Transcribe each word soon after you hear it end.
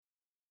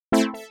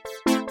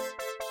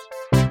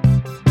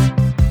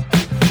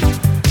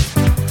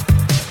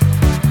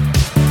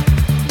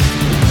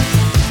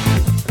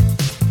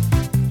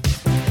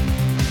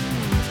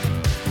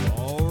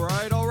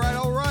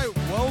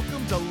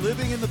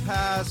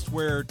podcast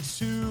where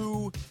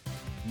two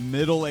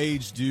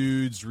middle-aged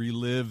dudes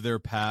relive their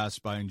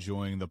past by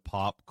enjoying the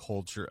pop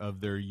culture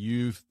of their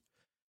youth.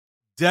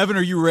 Devin,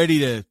 are you ready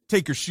to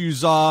take your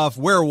shoes off,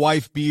 wear a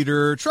wife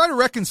beater, try to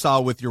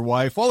reconcile with your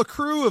wife while a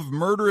crew of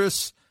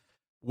murderous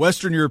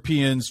Western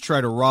Europeans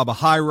try to rob a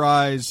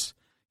high-rise?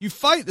 You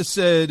fight the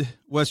said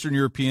Western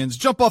Europeans,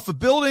 jump off a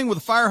building with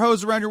a fire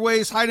hose around your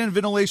waist, hide in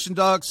ventilation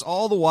ducts,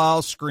 all the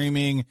while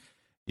screaming,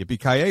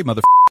 "Yippee-ki-yay,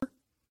 motherfucker."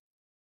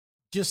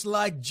 Just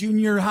like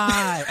junior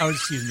high. Oh,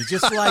 excuse me.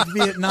 Just like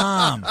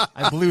Vietnam.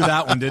 I blew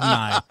that one, didn't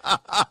I?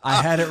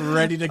 I had it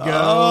ready to go.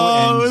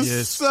 Oh, and it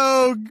was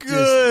so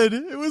good.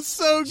 It was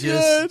so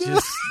good.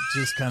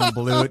 Just kind of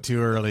blew it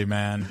too early,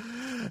 man.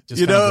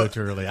 Just You kind of know, blew it too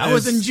early. I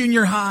was in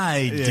junior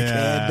high,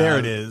 dickhead. There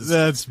it is.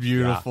 That's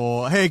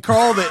beautiful. Yeah. Hey,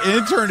 Carl, the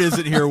intern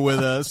isn't here with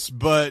us,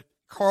 but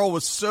Carl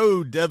was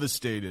so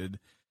devastated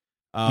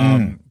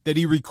that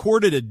he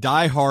recorded a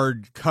Die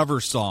Hard cover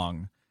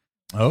song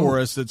for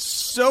us. That's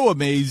so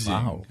amazing.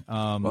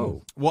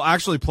 Wow. We'll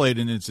actually play it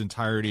in its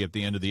entirety at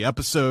the end of the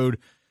episode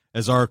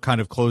as our kind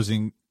of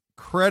closing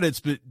credits.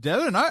 But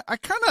Devin, I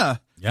kind of,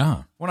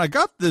 when I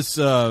got this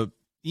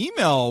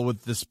email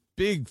with this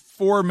big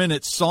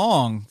 4-minute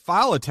song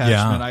file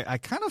attachment, I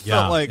kind of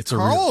felt like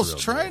Carl's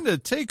trying to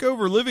take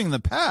over living in the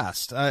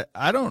past. What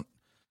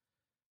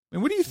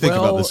do you think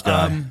about this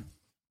guy?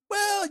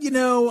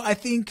 Well, I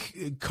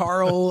think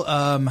Carl,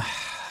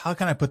 how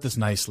can I put this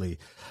nicely?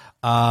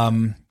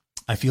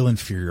 I feel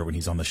inferior when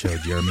he's on the show,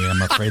 Jeremy.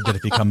 I'm afraid that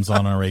if he comes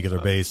on a regular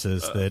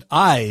basis, that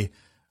I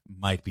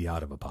might be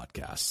out of a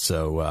podcast.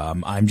 So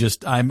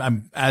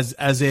I'm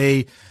as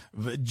a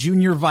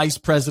junior vice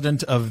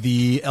president of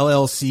the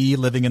LLC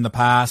living in the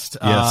past.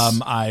 Yes.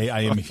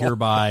 I am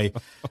hereby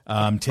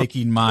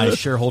taking my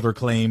shareholder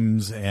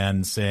claims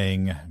and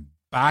saying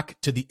back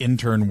to the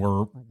intern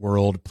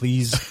world.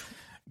 Please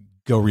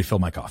go refill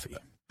my coffee.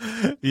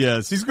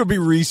 Yes, he's going to be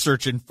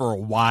researching for a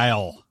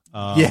while.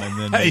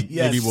 And then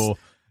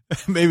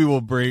maybe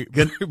we'll bring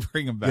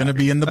him back. Gonna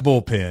be in the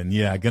bullpen.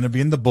 Yeah, gonna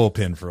be in the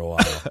bullpen for a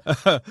while.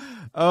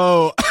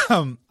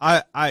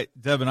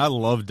 Devin, I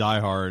love Die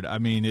Hard. I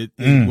mean, it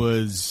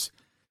was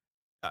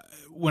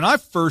when I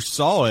first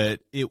saw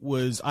it.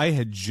 I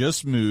had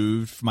just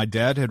moved. My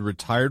dad had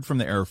retired from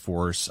the Air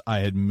Force. I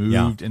had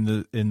moved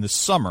in the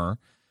summer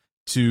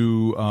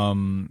to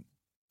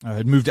I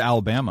had moved to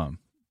Alabama,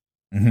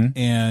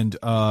 and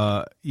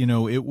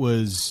it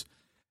was.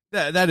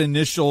 That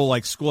initial,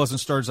 like, school hasn't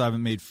started, so I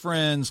haven't made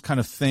friends kind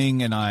of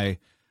thing. And I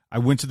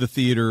went to the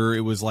theater.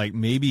 It was like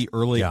maybe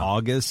early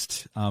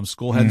August.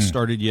 School hadn't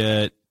started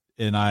yet.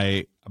 And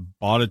I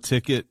bought a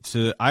ticket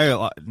I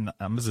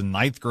was in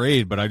 9th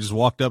grade, but I just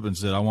walked up and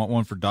said, I want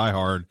one for Die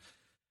Hard.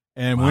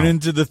 And went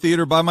into the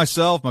theater by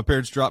myself. My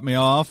parents dropped me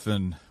off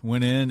and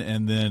went in.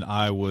 And then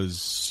I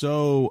was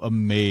so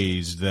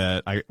amazed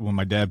that when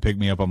my dad picked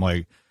me up, I'm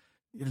like,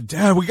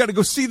 Dad, we got to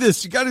go see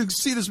this. You got to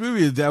see this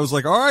movie. And Dad was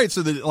like, all right.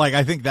 So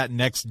I think that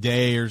next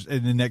day or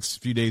in the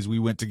next few days we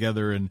went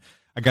together and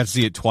I got to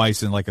see it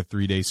twice in like a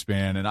 3-day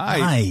span. And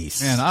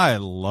I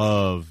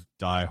love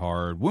Die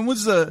Hard. When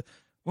was the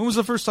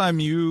first time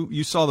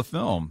you saw the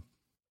film?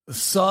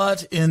 Saw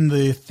it in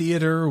the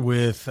theater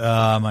with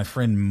my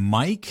friend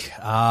Mike.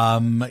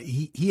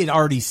 He had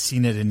already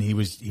seen it and he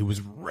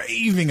was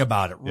raving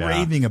about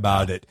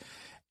it.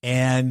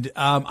 And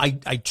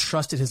I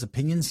trusted his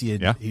opinions.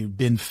 He'd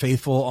been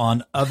faithful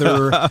on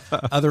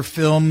other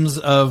films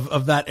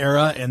of that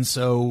era, and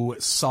so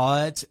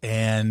saw it,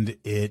 and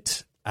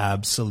it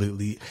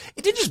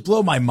didn't just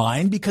blow my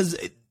mind because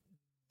it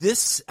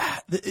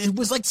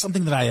was like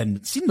something that I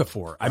hadn't seen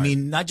before. Right. I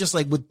mean, not just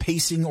like with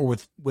pacing or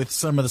with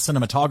some of the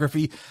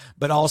cinematography,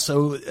 but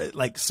also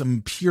like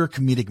some pure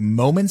comedic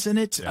moments in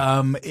it.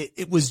 Yeah.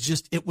 It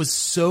was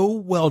so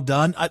well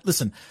done.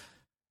 Listen,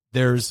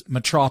 there's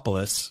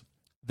Metropolis.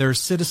 There's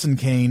Citizen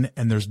Kane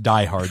and there's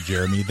Die Hard,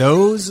 Jeremy.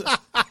 Those are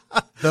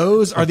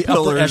the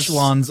upper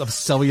echelons of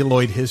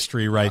celluloid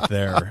history right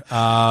there.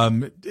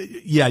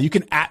 You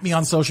can at me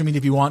on social media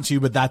if you want to,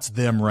 but that's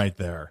them right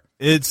there.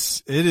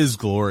 It is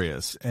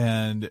glorious.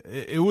 And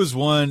it was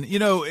one,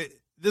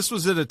 this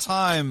was at a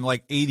time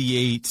like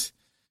 88,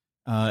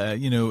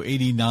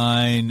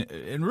 89,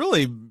 and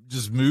really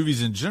just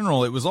movies in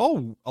general. It was a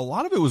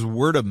lot of it was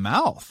word of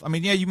mouth. I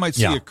mean, you might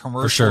see a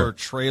commercial or a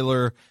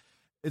trailer.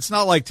 It's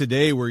not like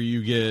today where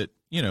you get,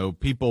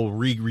 people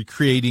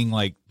recreating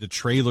like the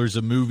trailers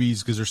of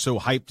movies because they're so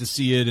hyped to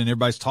see it and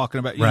everybody's talking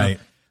about, Right.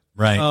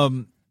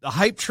 The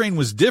hype train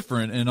was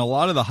different and a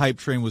lot of the hype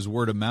train was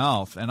word of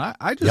mouth. And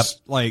I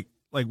just like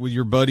with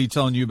your buddy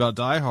telling you about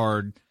Die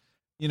Hard,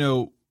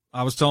 I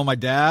was telling my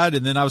dad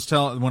and then I was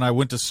telling when I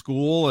went to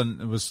school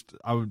and it was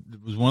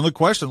one of the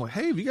questions like,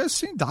 hey, have you guys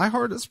seen Die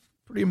Hard? That's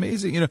pretty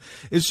amazing.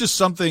 It's just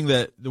something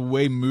that the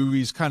way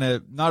movies kind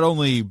of not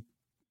only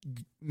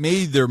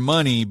made their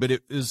money, but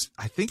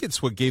I think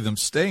it's what gave them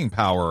staying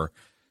power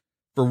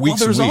for weeks.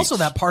 Well, there's and weeks.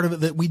 also that part of it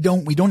that we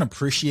don't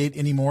appreciate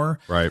anymore.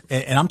 Right.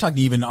 And I'm talking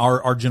even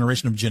our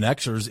generation of Gen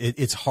Xers.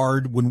 It's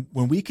hard when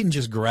we can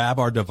just grab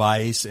our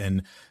device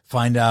and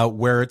find out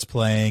where it's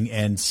playing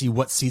and see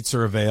what seats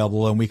are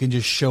available, and we can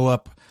just show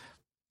up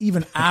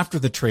even after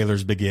the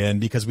trailers begin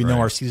because we know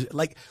our seats.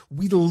 Like,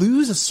 we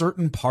lose a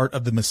certain part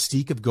of the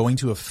mystique of going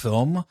to a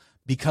film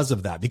because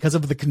of that, because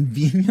of the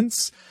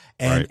convenience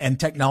and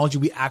technology.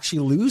 We actually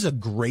lose a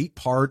great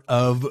part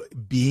of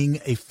being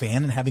a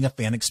fan and having a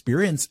fan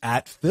experience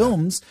at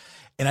films.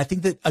 And I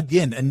think that,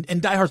 again,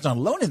 and Die Hard's not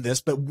alone in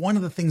this, but one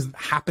of the things that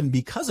happened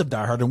because of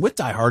Die Hard and with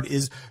Die Hard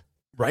is,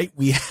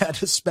 we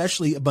had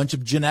especially a bunch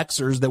of Gen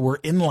Xers that were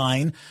in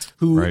line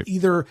who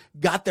either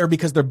got there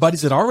because their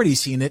buddies had already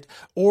seen it,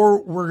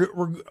 or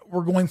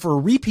were going for a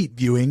repeat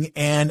viewing,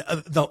 and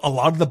a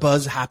lot of the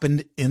buzz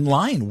happened in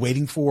line,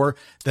 waiting for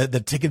the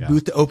ticket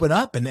booth to open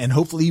up, and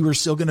hopefully you were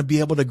still going to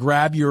be able to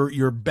grab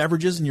your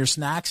beverages and your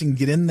snacks and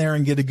get in there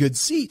and get a good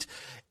seat.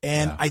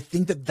 And I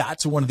think that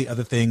that's one of the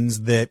other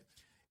things that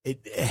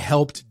it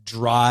helped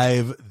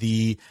drive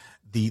the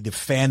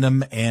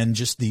fandom and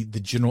just the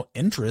general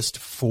interest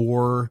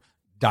for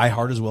Die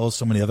Hard, as well as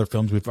so many other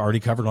films we've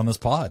already covered on this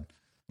pod.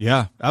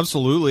 Yeah,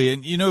 absolutely.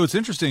 And it's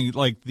interesting,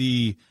 like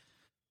the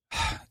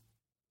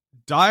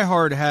Die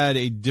Hard had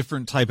a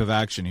different type of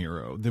action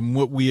hero than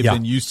what we have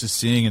been used to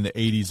seeing in the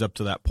 80s up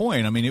to that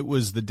point. I mean, it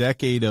was the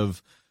decade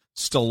of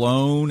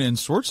Stallone and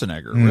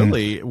Schwarzenegger,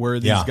 really,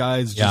 where these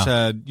guys just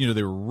had,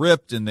 they were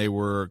ripped and they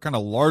were kind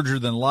of larger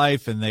than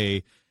life, and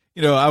they,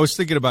 I was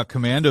thinking about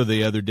Commando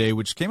the other day,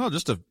 which came out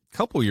just a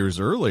couple years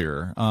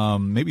earlier,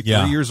 maybe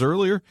 3 years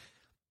earlier.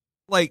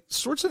 Like,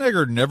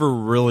 Schwarzenegger never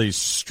really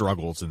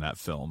struggles in that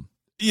film.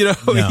 He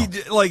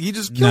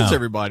just kills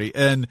everybody.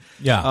 And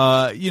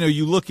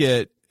you look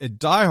at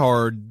Die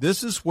Hard,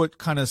 this is what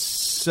kind of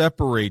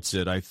separates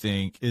it, I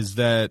think, is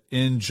that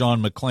in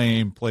John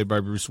McClane, played by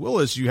Bruce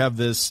Willis, you have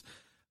this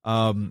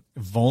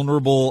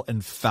vulnerable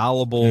and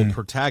fallible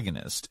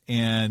protagonist,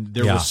 and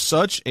there was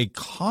such a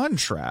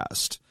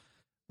contrast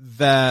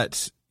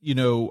that,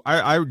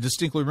 I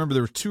distinctly remember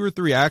there were 2 or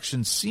 3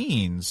 action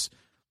scenes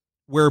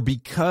where,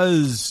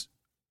 because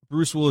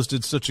Bruce Willis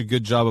did such a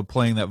good job of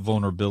playing that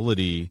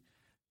vulnerability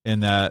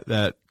and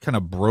that kind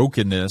of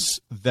brokenness,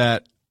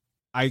 that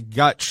I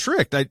got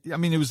tricked. I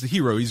mean, it was the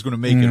hero. He's going to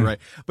make it, right?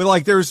 But,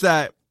 like, there's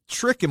that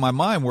trick in my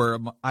mind where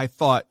I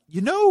thought,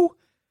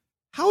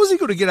 how is he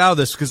going to get out of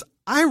this? Because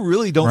I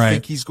really don't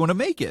think he's going to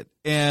make it.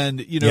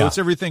 And, it's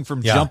everything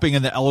from jumping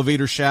in the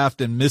elevator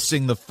shaft and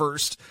missing the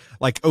first,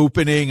 like,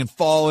 opening and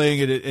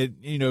falling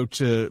and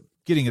to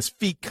getting his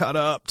feet cut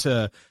up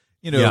to,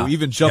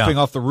 even jumping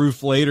off the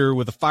roof later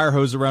with a fire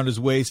hose around his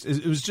waist.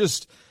 It was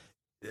just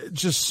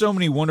so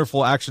many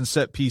wonderful action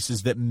set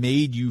pieces that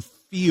made you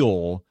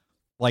feel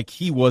like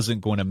he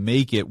wasn't going to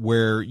make it,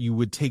 where you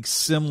would take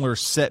similar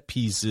set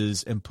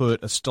pieces and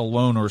put a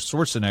Stallone or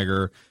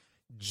Schwarzenegger.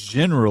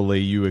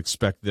 Generally, you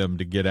expect them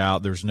to get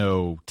out. There's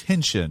no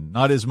tension,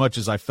 not as much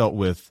as I felt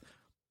with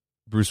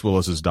Bruce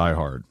Willis's Die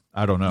Hard.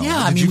 I don't know.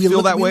 Yeah, Did you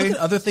feel that way? Look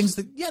at other things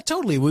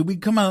totally. We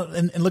come out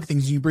and look at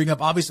things. You bring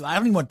up, obviously, I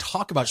don't even want to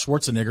talk about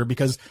Schwarzenegger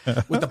because,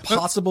 with the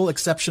possible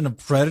exception of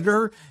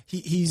Predator,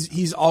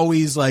 he's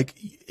always like,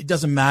 it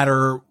doesn't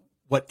matter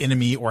what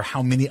enemy or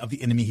how many of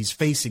the enemy he's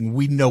facing,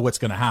 we know what's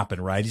going to happen,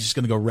 right? He's just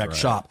going to go wreck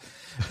shop.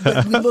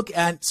 But we look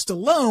at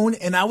Stallone,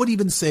 and I would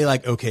even say,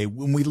 like, okay,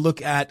 when we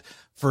look at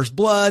First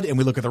Blood and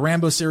we look at the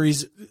Rambo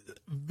series,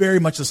 very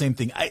much the same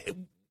thing.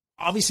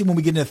 Obviously, when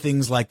we get into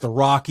things like the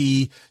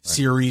Rocky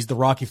series, the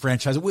Rocky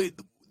franchise,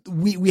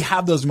 we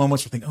have those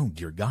moments where we think, oh,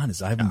 dear God,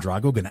 is Ivan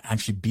Drago going to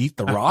actually beat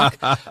The Rock?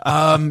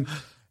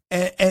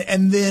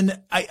 And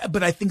then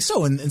but I think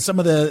so. And some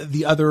of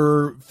the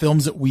other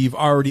films that we've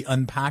already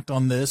unpacked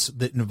on this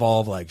that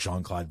involve, like,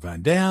 Jean-Claude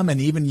Van Damme,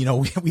 and even,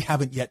 we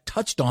haven't yet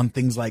touched on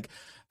things like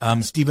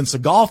Steven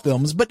Seagal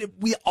films, but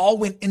we all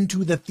went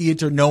into the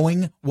theater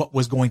knowing what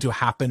was going to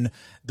happen.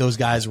 Those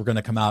guys were going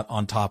to come out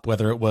on top,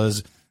 whether it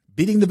was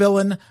beating the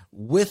villain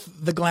with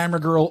the glamour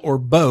girl or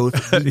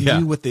both. We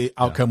knew what the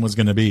outcome was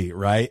going to be,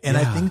 right? And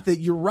I think that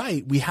you're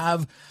right. We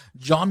have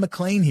John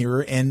McClane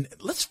here, and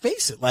let's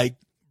face it, like,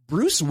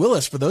 Bruce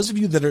Willis, for those of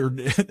you that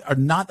are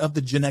not of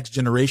the Gen X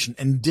generation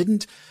and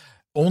didn't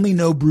only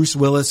know Bruce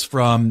Willis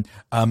from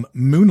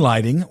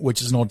Moonlighting,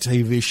 which is an old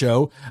TV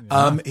show.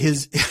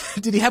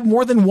 Did he have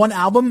more than one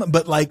album?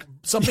 But, like,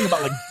 something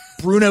about, like,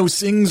 Bruno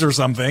Sings or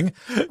something,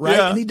 right?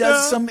 And he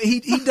does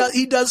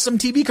he does some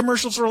TV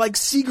commercials for, like,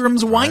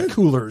 Seagram's wine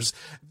coolers.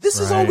 This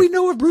is all we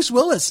know of Bruce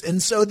Willis.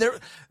 And so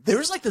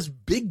there's like this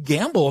big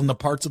gamble on the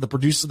parts of the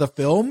producer of the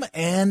film,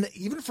 and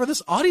even for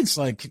this audience,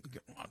 like,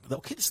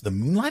 okay, this is the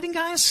Moonlighting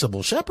guy,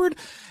 Sybil Shepherd.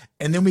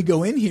 And then we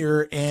go in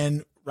here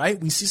and,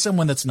 we see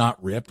someone that's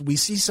not ripped. We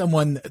see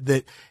someone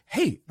that,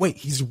 hey, wait,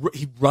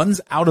 he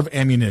runs out of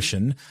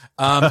ammunition.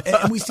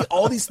 And we see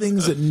all these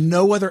things that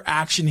no other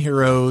action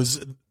heroes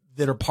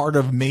that are part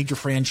of major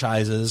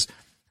franchises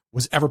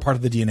was ever part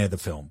of the DNA of the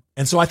film.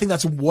 And so I think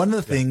that's one of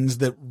the things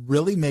that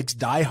really makes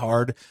Die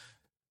Hard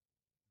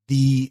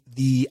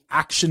the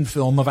action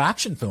film of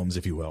action films,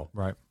 if you will.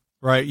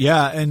 Right.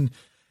 Yeah. And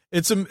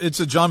It's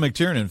a John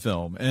McTiernan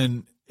film,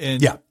 and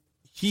Yeah.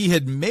 he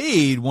had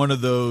made one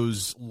of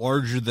those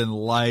larger than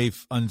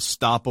life,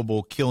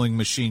 unstoppable killing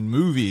machine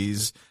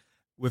movies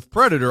with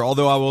Predator.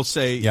 Although I will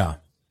say, Yeah.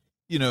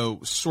 you know,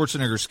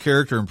 Schwarzenegger's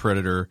character in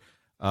Predator,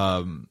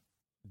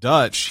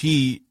 Dutch,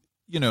 he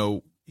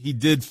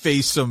did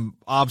face some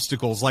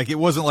obstacles. Like, it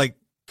wasn't like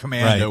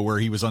Commando Right. where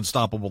he was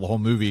unstoppable the whole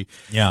movie.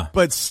 Yeah.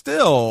 But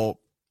still,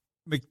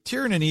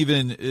 McTiernan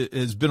even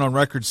has been on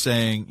record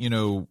saying, you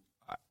know,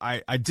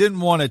 I didn't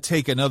want to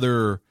take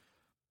another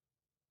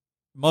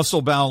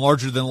muscle-bound,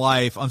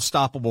 larger-than-life,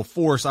 unstoppable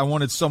force. I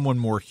wanted someone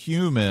more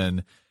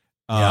human,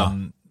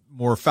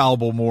 more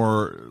fallible,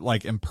 more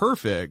like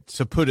imperfect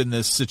to put in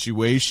this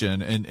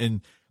situation.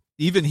 And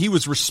even he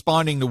was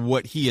responding to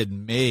what he had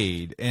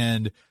made.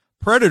 And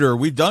Predator,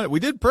 we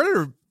did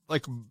Predator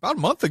like about a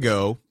month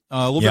ago,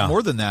 a little bit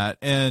more than that,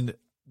 and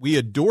we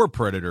adore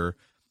Predator.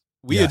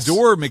 We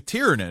adore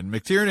McTiernan.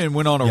 McTiernan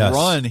went on a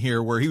run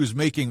here where he was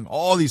making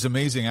all these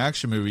amazing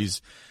action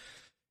movies.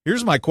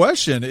 Here's my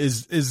question: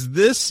 Is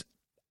this?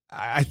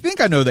 I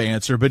think I know the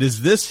answer, but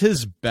is this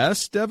his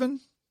best, Devin?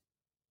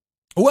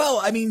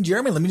 Well, I mean,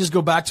 Jeremy, let me just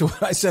go back to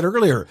what I said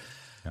earlier.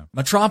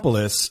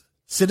 Metropolis,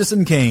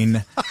 Citizen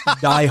Kane,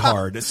 Die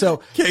Hard.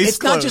 So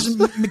it's not just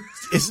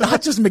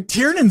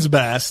McTiernan's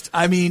best.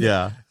 I mean,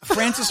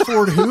 Francis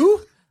Ford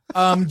who?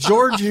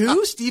 George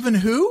who? Stephen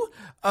who?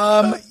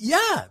 This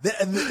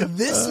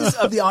is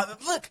of the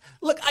look.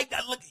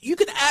 You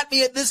can at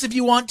me at this if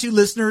you want to,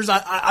 listeners.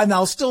 And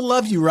I'll still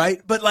love you,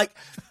 right? But like,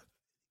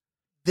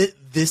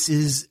 this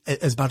is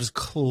about as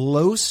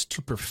close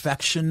to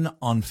perfection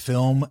on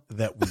film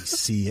that we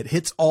see. It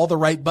hits all the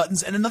right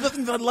buttons. And another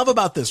thing that I love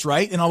about this,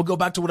 right? And I'll go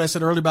back to what I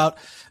said earlier about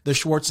the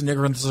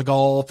Schwarzenegger and the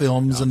Seagal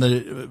films and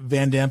the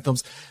Van Damme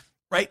films.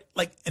 Right?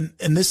 Like, and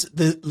this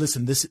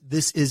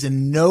is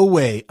in no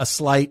way a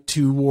slight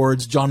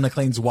towards John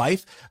McClane's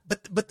wife,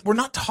 but we're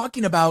not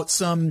talking about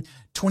some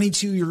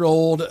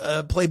 22-year-old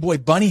Playboy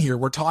bunny here.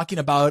 We're talking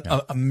about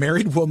a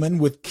married woman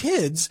with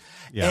kids.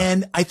 Yeah.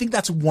 And I think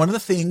that's one of the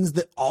things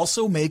that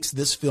also makes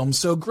this film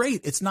so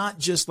great. It's not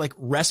just like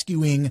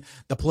rescuing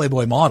the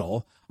Playboy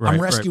model. Right, I'm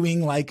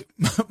rescuing like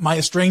my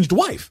estranged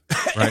wife.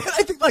 Right.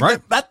 I think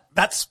like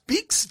that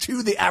speaks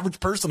to the average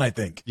person, I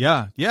think.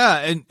 Yeah.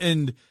 Yeah.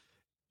 And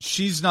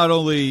she's not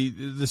only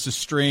this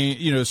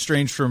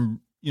estranged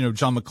from,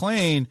 John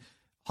McClane.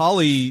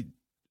 Holly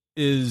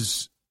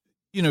is,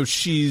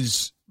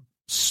 she's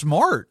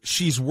smart.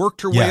 She's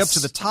worked her way up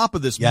to the top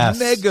of this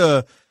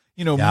mega,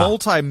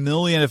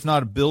 multi-million, if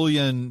not $1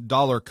 billion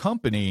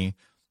company.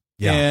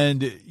 Yeah.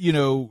 And,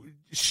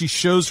 she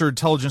shows her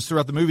intelligence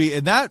throughout the movie.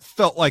 And that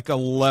felt like a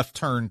left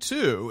turn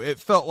too. It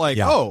felt like,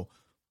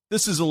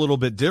 this is a little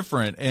bit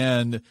different.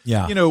 And,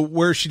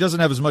 where she doesn't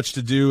have as much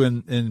to do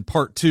in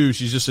part two,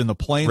 she's just in the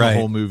plane the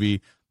whole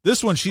movie.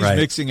 This one, she's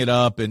mixing it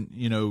up and,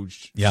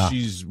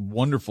 she's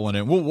wonderful in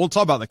it. We'll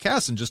talk about the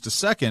cast in just a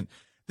second.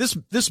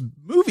 This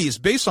movie is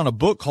based on a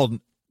book called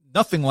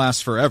Nothing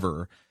Lasts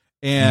Forever.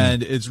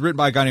 And it's written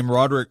by a guy named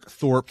Roderick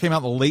Thorpe, came out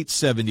in the late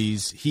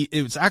 70s.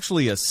 It was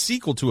actually a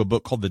sequel to a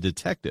book called The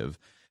Detective.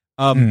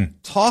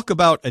 Talk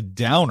about a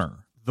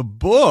downer. The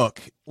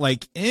book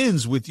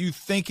ends with you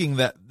thinking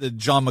that the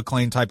John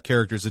McClane type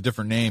character is a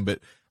different name, but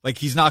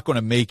he's not going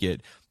to make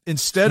it.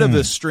 Instead of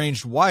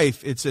estranged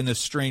wife, it's an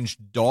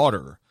estranged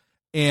daughter,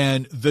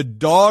 and the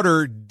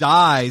daughter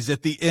dies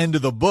at the end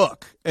of the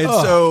book. And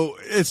so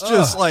it's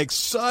just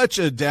such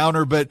a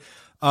downer, but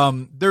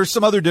there's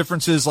some other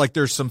differences. Like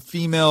there's some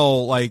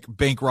female,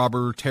 bank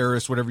robber,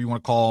 terrorist, whatever you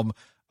want to call them,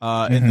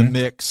 in the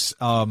mix.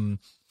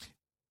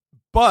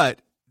 But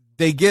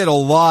they get a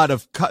lot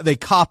of, they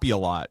copy a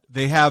lot.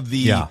 They have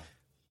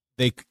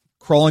they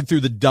crawling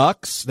through the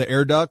ducts, the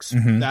air ducts.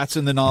 That's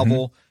in the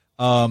novel.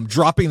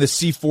 Dropping the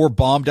C4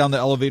 bomb down the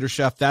elevator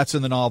shaft. That's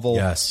in the novel.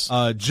 Yes.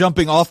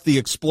 Jumping off the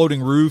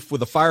exploding roof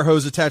with a fire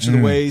hose attached to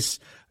the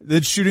waist.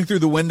 Then shooting through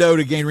the window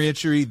to gain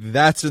reentry.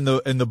 That's in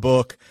the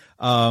book.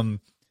 The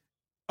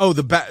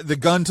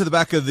gun to the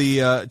back of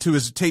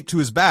the, taped to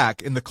his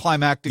back in the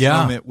climactic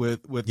moment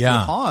with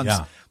Hans.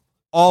 Yeah.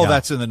 All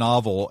that's in the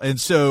novel. And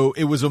so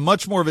it was a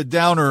much more of a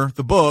downer,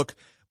 the book,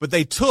 but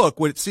they took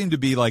what it seemed to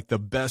be the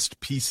best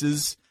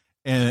pieces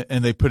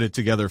and they put it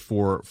together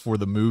for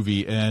the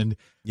movie. And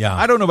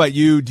I don't know about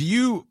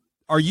you.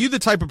 Are you the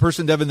type of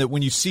person, Devin, that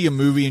when you see a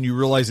movie and you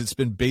realize it's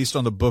been based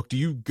on the book, do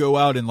you go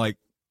out and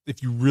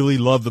if you really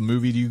love the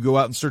movie, do you go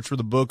out and search for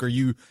the book? Or are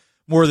you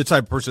more the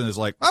type of person that's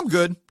I'm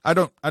good. I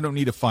don't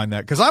need to find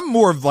that. Cause I'm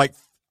more of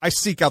I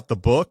seek out the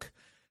book.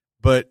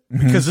 But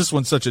because this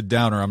one's such a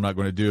downer, I'm not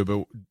going to do it.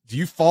 But do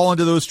you fall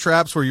into those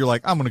traps where you're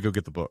I'm going to go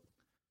get the book?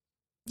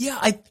 Yeah,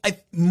 I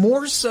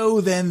more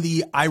so than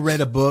I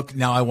read a book.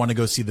 Now I want to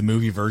go see the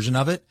movie version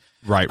of it.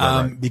 Right.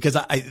 Because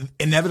I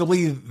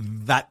inevitably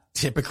that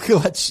typically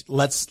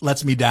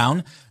lets me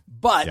down.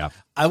 But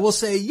I will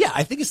say,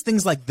 I think it's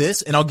things like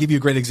this. And I'll give you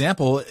a great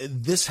example.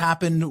 This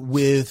happened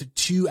with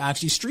two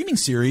actually streaming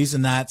series,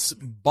 and that's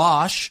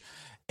Bosch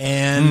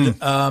and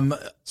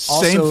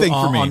same thing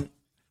for me.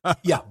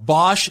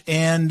 Bosch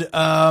and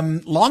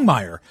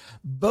Longmire,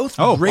 both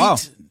great. Wow.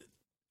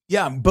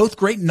 Yeah, both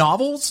great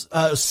novels,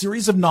 a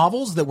series of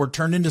novels that were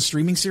turned into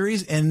streaming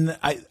series. And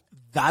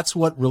that's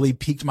what really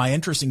piqued my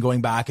interest in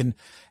going back and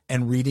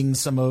reading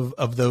some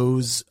of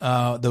those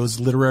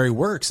literary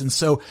works. And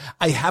so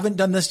I haven't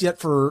done this yet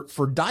for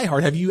Die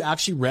Hard. Have you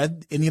actually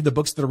read any of the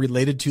books that are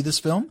related to this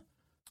film?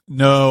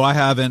 No, I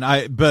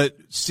haven't. But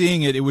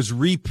seeing it was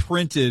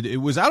reprinted.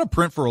 It was out of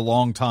print for a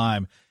long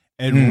time.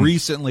 And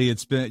recently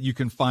you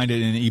can find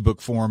it in ebook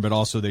form, but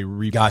also they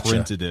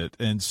reprinted it.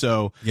 And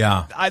so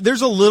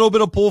there's a little bit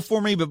of pull for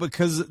me, but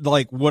because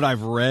like what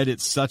I've read,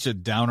 it's such a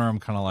downer. I'm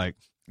kind of like,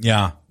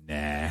 nah,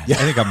 I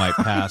think I might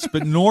pass.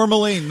 But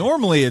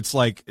normally it's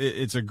like,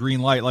 it's a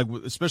green light, like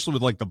especially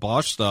with like the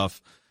Bosch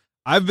stuff.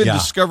 I've been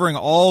discovering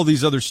all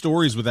these other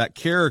stories with that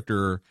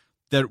character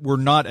that were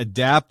not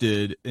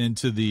adapted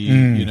into the,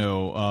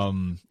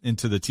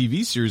 into the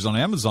TV series on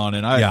Amazon.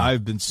 And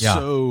I've been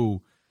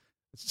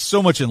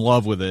so much in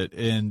love with it.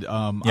 And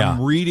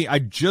I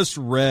just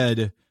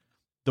read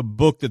the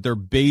book that they're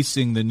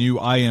basing the new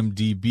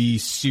IMDb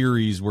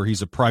series where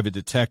he's a private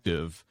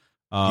detective.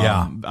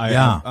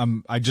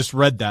 I just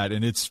read that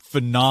and it's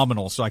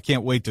phenomenal. So I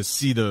can't wait to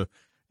see the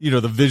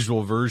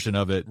visual version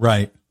of it.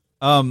 Right.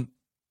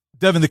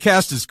 Devin, the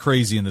cast is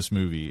crazy in this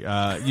movie.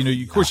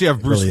 Of course you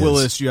have Bruce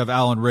Willis, you have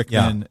Alan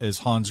Rickman as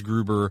Hans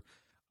Gruber.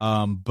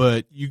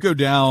 But you go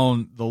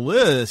down the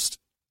list,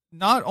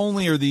 not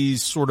only are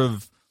these sort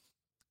of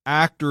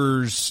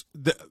actors,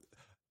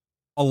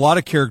 a lot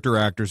of character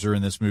actors are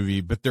in this movie,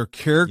 but they're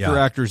character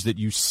actors that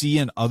you see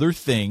in other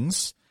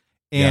things,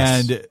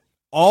 and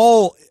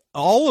all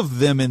of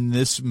them in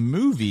this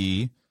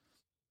movie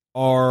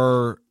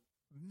are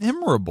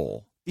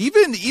memorable.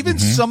 Even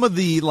some of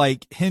the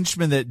like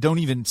henchmen that don't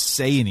even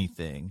say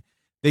anything,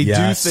 they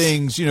do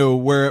things,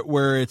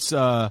 where it's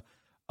the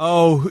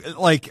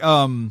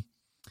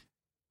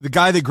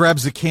guy that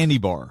grabs the candy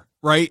bar.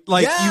 Right?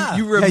 Like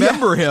you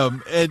remember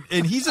him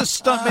and he's a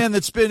stuntman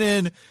that's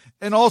been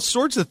in all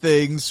sorts of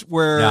things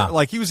where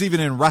like he was even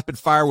in Rapid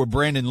Fire with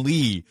Brandon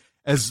Lee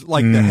as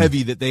like the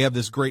heavy that they have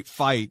this great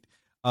fight.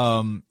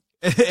 And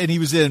he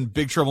was in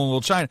Big Trouble in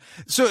Little China.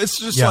 So it's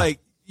just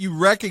like you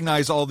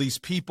recognize all these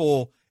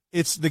people.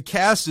 The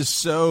cast is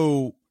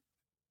so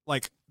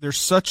like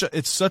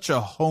it's such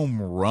a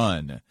home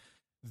run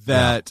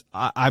that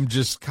I'm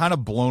just kind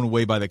of blown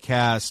away by the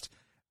cast.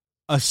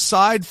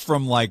 Aside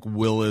from like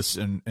Willis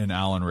and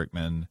Alan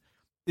Rickman,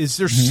 is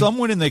there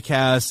someone in the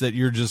cast that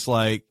you're just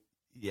like,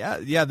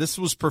 this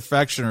was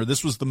perfection, or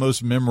this was the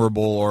most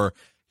memorable, or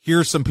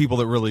here's some people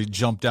that really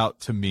jumped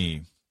out to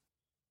me?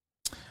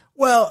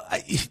 Well,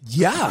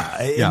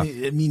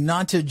 I mean,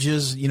 not to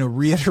just,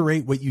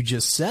 reiterate what you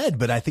just said,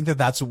 but I think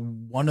that's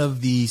one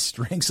of the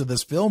strengths of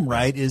this film,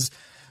 right? Is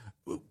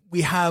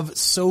we have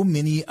so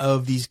many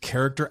of these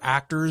character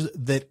actors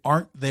that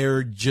aren't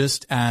there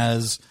just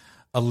as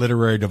a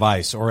literary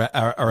device or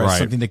as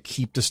something to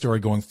keep the story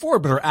going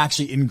forward, but are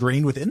actually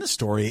ingrained within the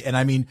story. And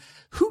I mean,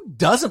 who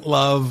doesn't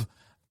love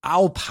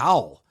Al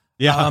Powell?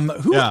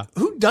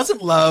 Who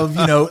doesn't love,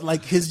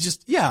 like his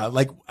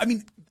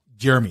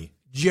Jeremy,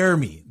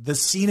 the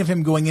scene of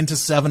him going into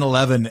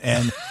 7-Eleven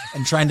and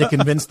trying to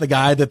convince the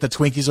guy that the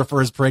Twinkies are for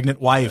his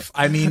pregnant wife.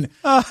 I mean,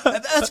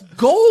 that's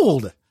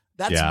gold.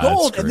 That's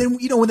gold. And then,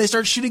 when they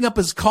start shooting up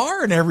his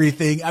car and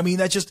everything, I mean,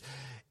 that just,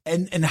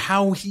 and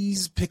how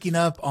he's picking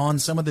up on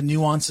some of the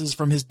nuances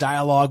from his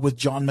dialogue with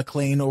John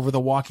McClane over the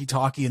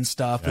walkie-talkie and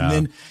stuff. And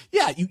then,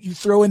 you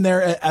throw in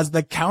there as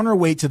the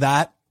counterweight to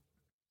that,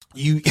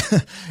 you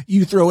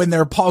throw in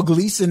there Paul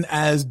Gleason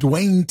as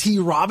Dwayne T.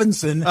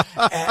 Robinson.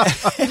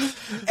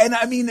 And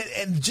I mean,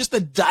 and just the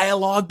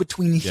dialogue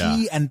between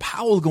he and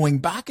Powell going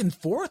back and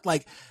forth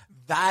like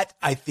that,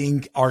 I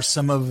think are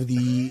some of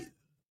the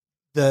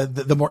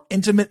more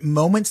intimate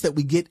moments that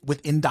we get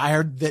within Die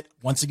Hard that,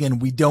 once again,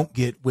 we don't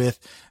get with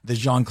the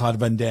Jean-Claude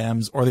Van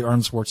Damme's or the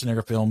Arnold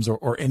Schwarzenegger films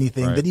or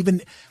anything that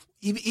even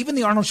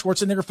the Arnold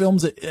Schwarzenegger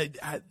films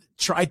that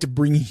tried to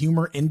bring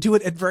humor into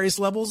it at various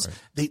levels,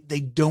 they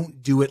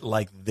don't do it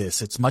like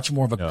this. It's much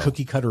more of a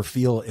cookie cutter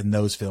feel in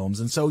those films.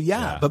 And so,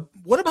 but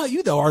what about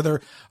you though? Are there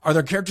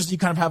characters that you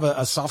kind of have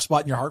a soft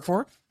spot in your heart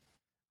for?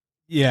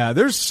 Yeah,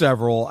 there's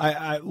several.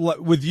 I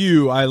with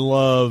you, I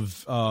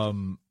love,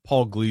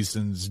 Paul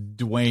Gleason's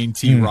Dwayne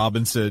T.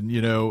 Robinson,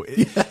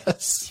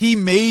 he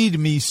made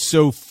me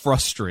so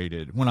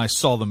frustrated when I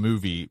saw the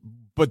movie,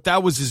 but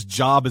that was his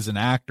job as an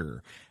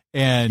actor.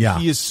 And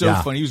he is so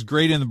funny. He was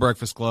great in The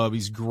Breakfast Club.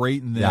 He's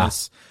great in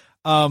this.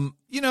 I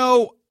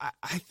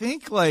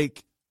think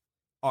like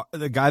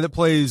the guy that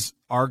plays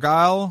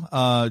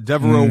Argyle,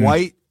 Devereaux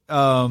White,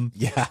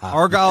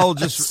 Argyle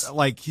just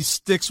like, he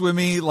sticks with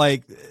me.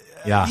 Like,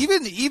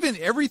 even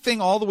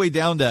everything all the way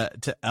down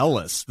to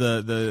Ellis,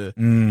 the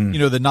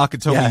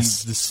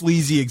Nakatomi, the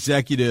sleazy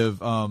executive,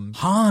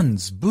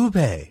 Hans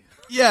Bube.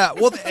 Yeah.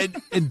 Well,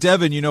 and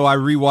Devin, I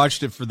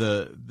rewatched it for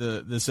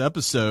this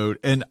episode,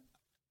 and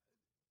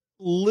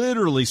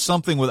literally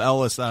something with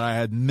Ellis that I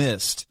had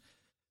missed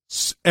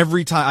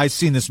every time. I've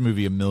seen this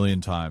movie a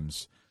million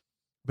times.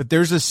 But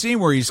there's a scene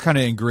where he's kind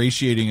of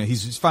ingratiating.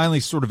 He's finally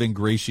sort of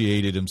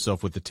ingratiated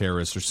himself with the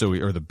terrorists,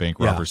 or the bank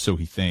robbers, so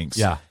he thinks.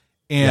 Yeah.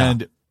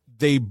 And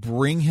they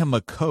bring him a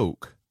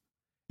Coke.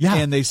 Yeah.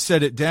 And they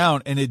set it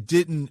down, and it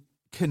didn't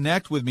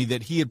connect with me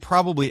that he had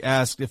probably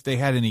asked if they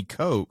had any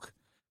Coke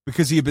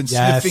because he had been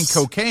sniffing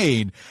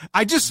cocaine.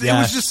 It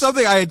was just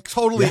something I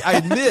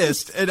had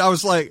missed, and I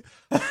was like,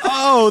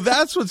 oh,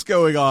 that's what's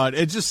going on.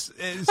 It's just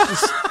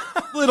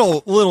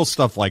little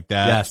stuff like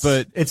that. Yes,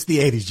 but it's the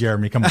 80s,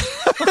 Jeremy. Come on.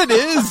 It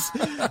is.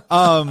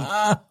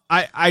 I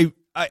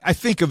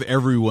think of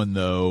everyone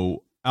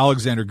though.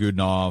 Alexander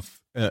Goodenough,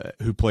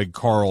 who played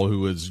Carl, who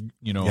was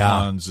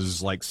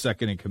Hans's like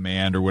second in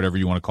command or whatever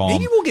you want to call him.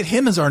 Maybe we'll get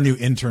him as our new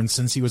intern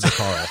since he was a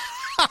Carl.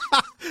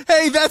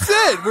 Hey, that's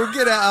it. We'll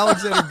get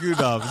Alexander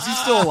Goodenough. Is he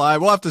still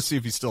alive? We'll have to see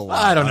if he's still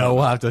alive. I don't know.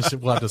 We'll have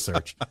to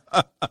search.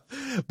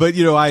 But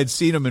I had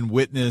seen him in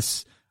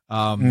Witness.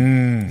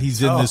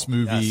 He's in this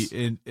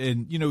movie,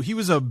 and he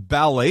was a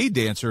ballet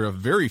dancer, a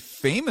very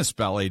famous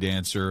ballet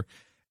dancer,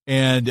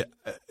 and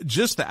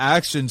just the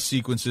action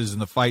sequences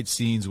and the fight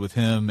scenes with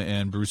him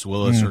and Bruce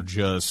Willis are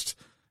just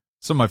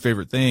some of my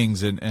favorite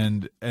things,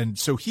 and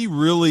so he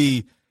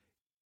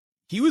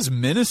was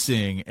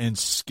menacing and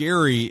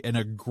scary and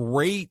a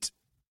great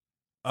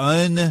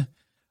he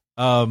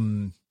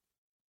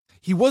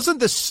wasn't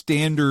the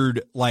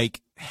standard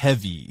like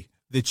heavy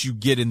that you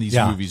get in these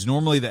movies.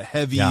 Normally the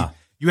heavy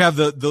you have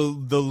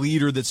the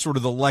leader that's sort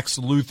of the Lex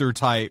Luthor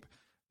type,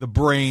 the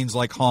brains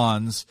like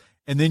Hans,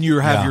 and then you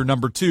have your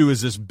number two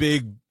is this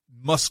big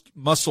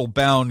muscle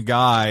bound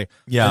guy.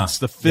 That's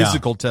the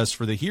physical test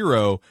for the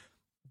hero.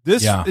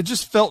 It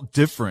just felt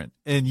different,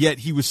 and yet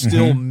he was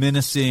still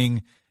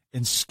menacing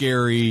and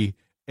scary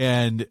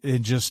and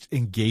just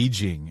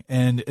engaging.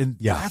 And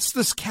that's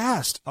this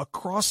cast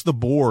across the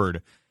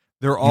board.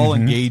 They're all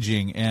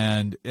engaging,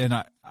 and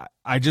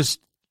I just,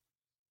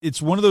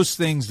 it's one of those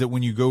things that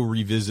when you go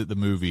revisit the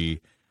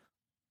movie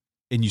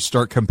and you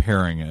start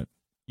comparing it,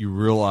 you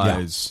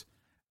realize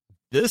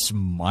this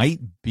might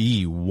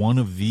be one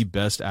of the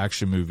best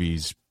action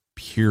movies,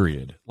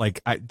 period.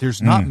 Like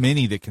there's not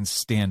many that can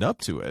stand up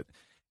to it.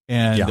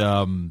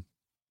 And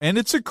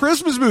it's a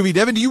Christmas movie.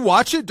 Devin, do you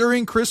watch it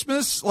during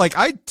Christmas? Like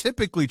I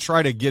typically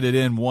try to get it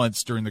in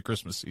once during the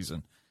Christmas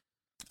season.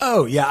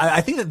 Oh, yeah.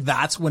 I think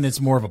that's when it's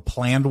more of a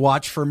planned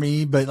watch for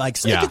me. But like,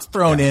 so it gets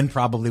thrown in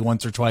probably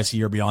once or twice a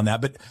year beyond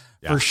that. But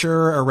for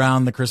sure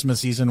around the Christmas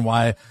season,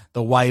 why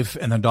the wife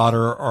and the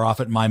daughter are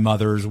off at my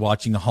mother's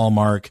watching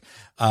Hallmark.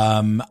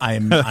 I'm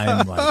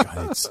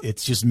like,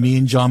 it's just me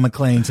and John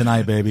McClane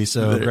tonight, baby.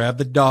 So grab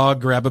the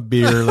dog, grab a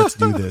beer. Let's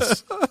do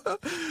this.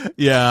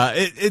 Yeah.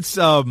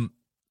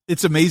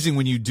 It's amazing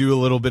when you do a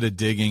little bit of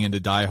digging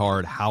into Die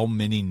Hard, how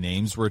many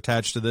names were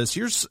attached to this.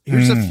 Here's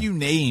a few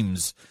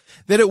names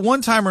that at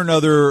one time or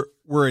another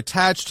were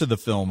attached to the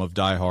film of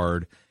Die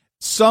Hard,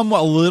 some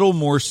a little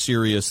more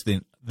serious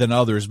than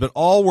others, but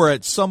all were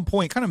at some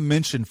point kind of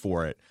mentioned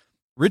for it.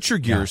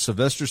 Richard Gere,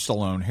 Sylvester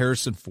Stallone,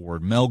 Harrison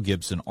Ford, Mel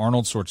Gibson,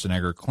 Arnold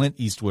Schwarzenegger, Clint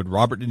Eastwood,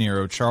 Robert De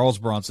Niro, Charles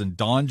Bronson,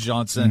 Don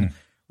Johnson,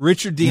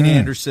 Richard Dean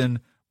Anderson,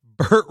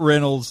 Burt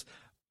Reynolds,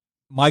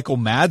 Michael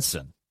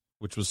Madsen,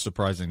 which was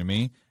surprising to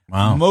me.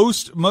 Wow.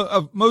 Most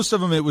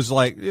of them, it was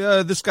like,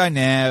 this guy,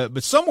 nah,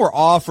 but some were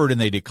offered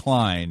and they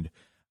declined.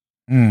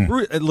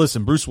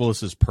 Listen, Bruce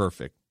Willis is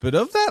perfect, but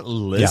of that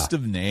list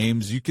of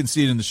names, you can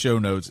see it in the show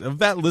notes. Of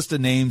that list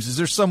of names, is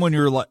there someone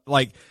you're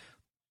like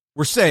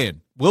we're saying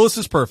Willis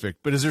is perfect,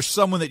 but is there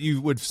someone that you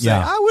would say,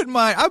 I wouldn't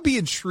mind, I'd be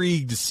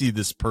intrigued to see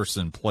this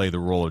person play the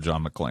role of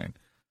John McClane?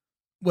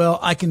 Well,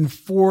 I can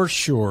for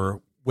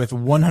sure, with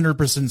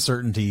 100%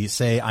 certainty,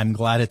 say I'm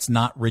glad it's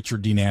not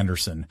Richard Dean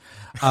Anderson.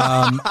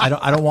 I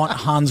don't want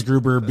Hans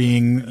Gruber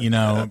being,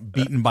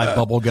 beaten by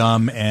bubble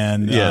gum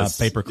and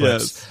paper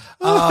clips. Yes.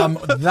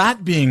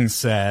 That being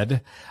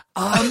said,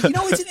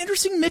 it's an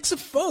interesting mix of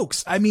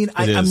folks. I mean,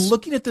 I'm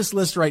looking at this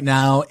list right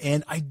now,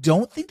 and I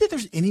don't think that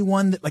there's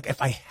anyone that, like, if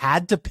I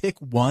had to pick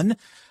one,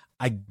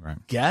 I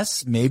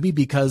guess maybe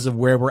because of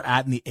where we're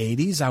at in the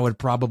 80s, I would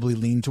probably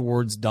lean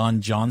towards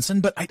Don Johnson,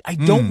 but I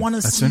don't want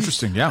to see. That's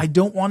interesting. Yeah. I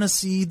don't want to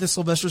see the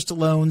Sylvester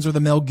Stallones or the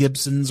Mel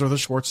Gibsons or the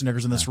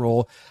Schwarzeneggers in this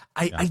role.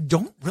 I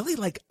don't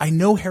really I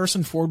know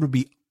Harrison Ford would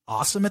be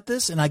awesome at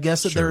this, and I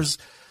guess that there's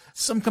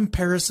some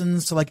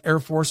comparisons to like Air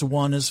Force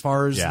One as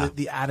far as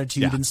the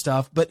attitude and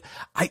stuff. But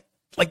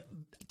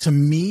to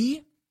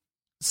me,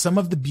 some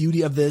of the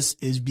beauty of this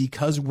is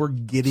because we're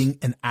getting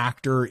an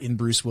actor in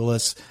Bruce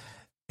Willis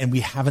and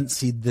we haven't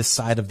seen this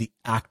side of the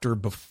actor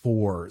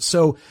before.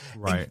 So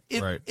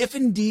if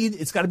indeed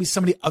it's got to be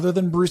somebody other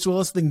than Bruce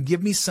Willis, then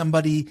give me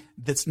somebody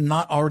that's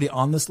not already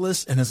on this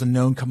list and is a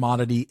known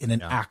commodity in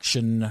an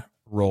action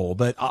role.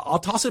 But I'll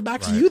toss it back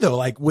to you though.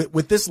 Like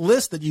with this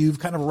list that you've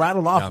kind of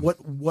rattled off,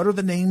 what are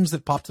the names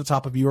that pop to the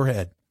top of your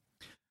head?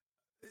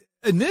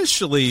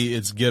 Initially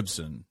it's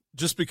Gibson,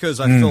 just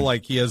because I feel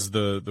like he has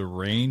the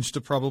range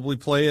to probably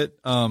play it.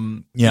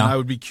 I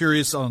would be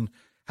curious on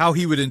how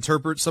he would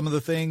interpret some of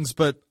the things,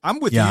 but I'm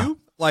with you.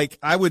 Like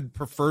I would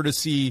prefer to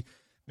see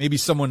maybe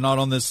someone not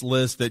on this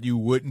list that you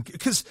wouldn't,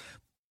 because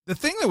the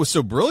thing that was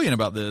so brilliant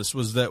about this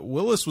was that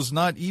Willis was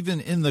not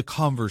even in the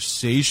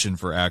conversation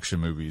for action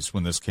movies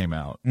when this came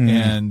out.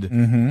 And,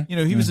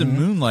 he was in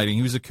Moonlighting.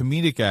 He was a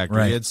comedic actor.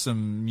 Right. He had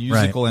some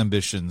musical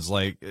ambitions.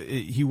 Like,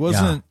 he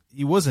wasn't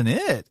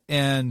it.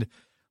 And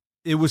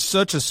it was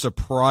such a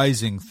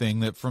surprising thing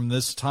that from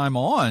this time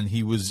on,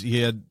 he was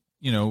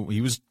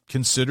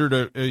considered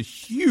a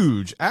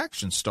huge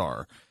action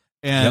star.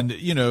 And,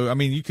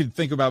 you could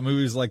think about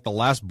movies like The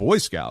Last Boy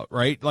Scout,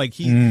 right? Like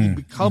he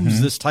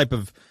becomes this type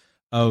of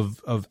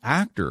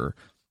actor.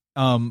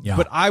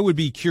 But I would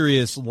be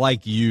curious,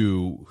 like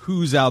you,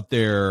 who's out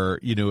there,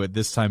 at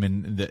this time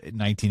in the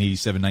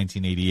 1987,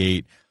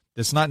 1988,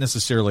 that's not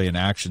necessarily an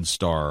action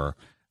star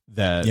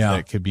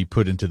that could be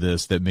put into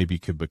this, that maybe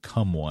could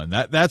become one.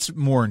 That's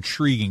more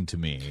intriguing to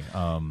me.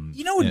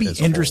 Would be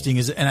interesting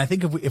and I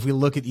think if we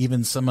look at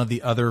even some of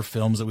the other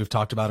films that we've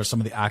talked about or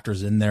some of the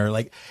actors in there,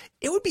 like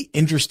it would be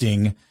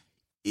interesting.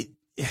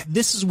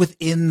 This is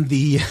within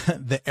the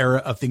era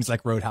of things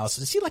like Roadhouse.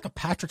 To see like a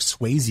Patrick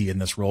Swayze in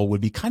this role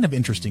would be kind of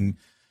interesting.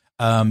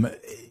 And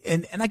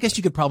I guess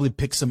you could probably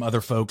pick some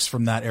other folks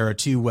from that era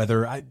too,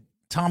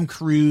 Tom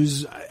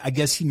Cruise, I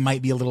guess he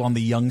might be a little on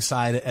the young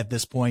side at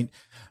this point.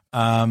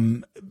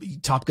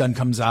 Top Gun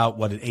comes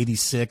out at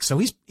 86, so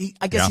he's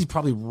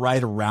probably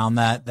right around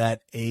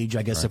that age.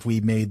 I guess if we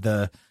made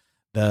the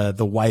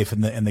wife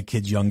and the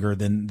kids younger,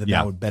 then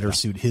that would better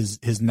suit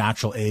his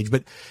natural age.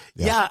 But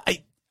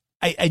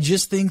I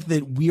just think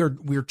that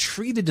we're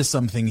treated to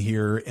something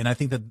here, and I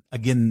think that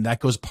again that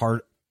goes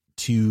part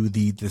to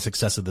the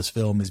success of this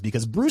film is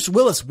because Bruce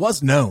Willis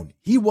was known.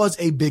 He was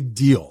a big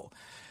deal.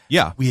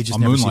 Yeah, we had just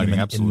never seen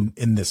him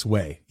in this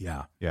way.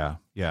 Yeah.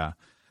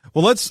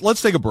 Well,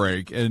 let's take a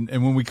break, and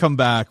when we come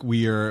back,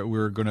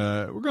 we're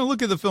gonna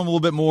look at the film a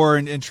little bit more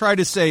and try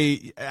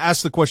to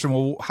ask the question,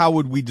 well, how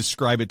would we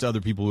describe it to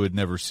other people who had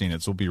never seen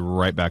it? So we'll be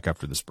right back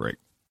after this break.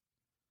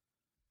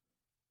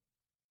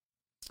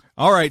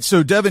 All right,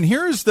 so Devin,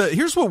 here's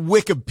what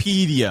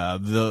Wikipedia,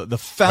 the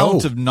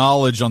fount of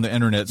knowledge on the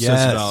internet,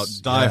 says about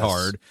Die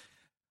Hard.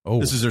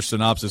 This is their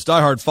synopsis.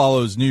 Die Hard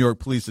follows New York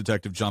police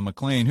detective John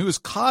McClane, who is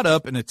caught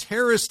up in a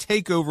terrorist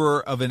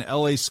takeover of an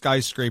L.A.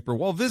 skyscraper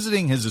while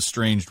visiting his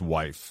estranged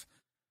wife.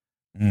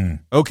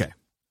 Okay.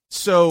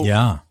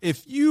 So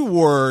if you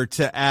were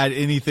to add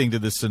anything to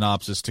the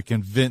synopsis to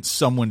convince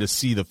someone to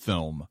see the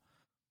film,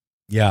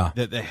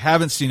 that they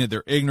haven't seen it,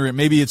 they're ignorant,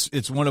 maybe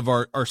it's one of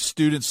our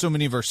students, so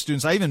many of our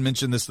students, I even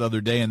mentioned this the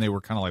other day, and they were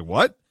kind of like,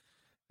 what?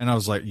 And I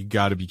was like, you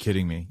got to be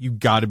kidding me.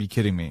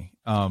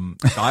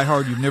 Die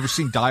Hard, you've never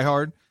seen Die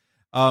Hard?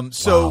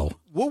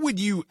 What would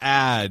you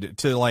add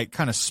to like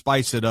kind of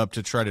spice it up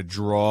to try to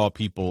draw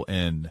people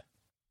in?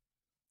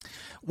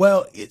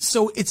 Well,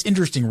 so it's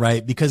interesting,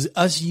 right? Because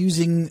us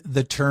using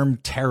the term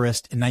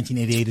terrorist in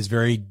 1988 is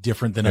very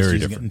different than us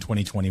using it in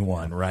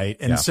 2021, right?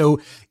 And so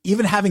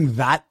even having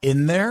that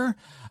in there,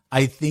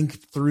 I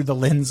think through the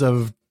lens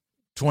of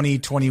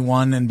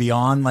 2021 and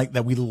beyond, like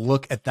that we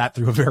look at that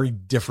through a very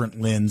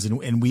different lens,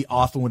 and we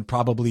often would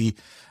probably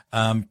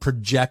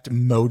project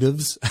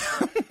motives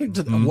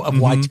of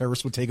why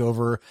terrorists would take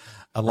over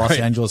a Los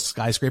Angeles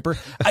skyscraper.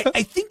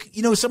 I think,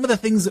 some of the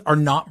things that are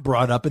not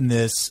brought up in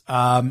this,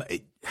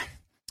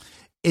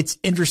 it's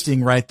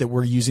interesting, right, that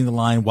we're using the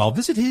line while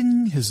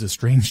visiting his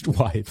estranged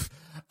wife.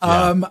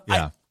 I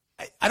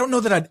don't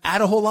know that I'd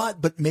add a whole lot,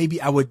 but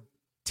maybe I would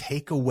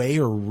take away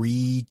or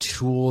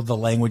retool the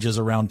languages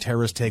around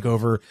terrorist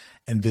takeover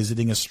and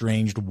visiting a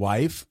estranged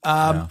wife.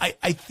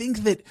 I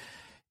think that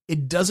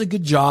it does a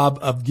good job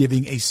of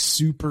giving a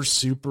super,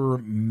 super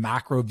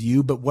macro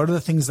view, but what are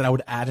the things that I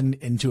would add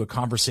into a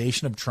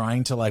conversation of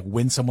trying to like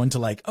win someone to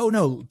like, oh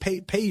no,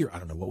 pay your, I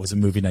don't know, what was the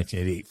movie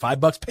 1988?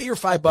 $5, pay your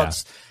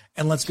 $5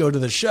 and let's go to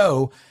the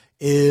show.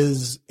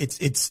 It's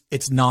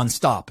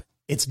nonstop.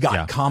 It's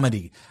got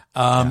comedy.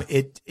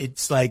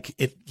 It's like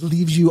it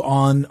leaves you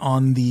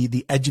on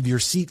the edge of your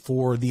seat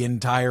for the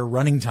entire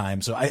running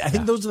time. So I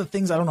think those are the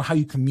things. I don't know how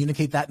you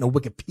communicate that in a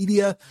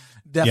Wikipedia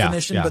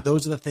definition, but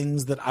those are the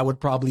things that I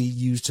would probably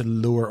use to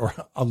lure, or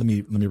let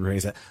me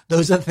rephrase that.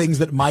 Those are the things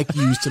that Mike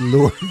used to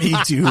lure me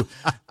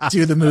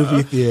to the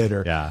movie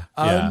theater.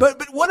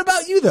 But what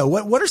about you though?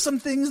 What are some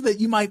things that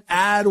you might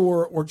add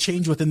or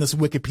change within this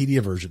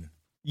Wikipedia version?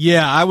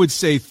 Yeah, I would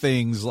say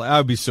things like, I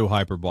would be so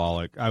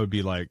hyperbolic. I would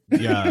be like,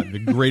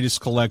 the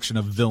greatest collection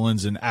of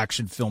villains in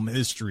action film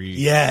history.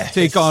 Yes.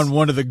 Take on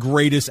one of the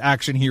greatest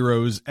action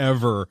heroes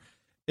ever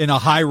in a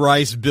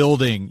high-rise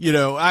building.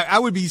 I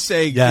would be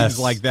saying things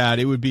like that.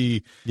 It would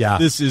be,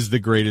 this is the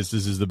greatest,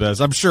 this is the best.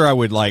 I'm sure I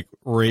would like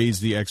raise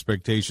the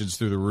expectations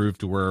through the roof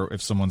to where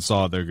if someone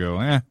saw it, they'd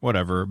go,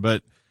 whatever.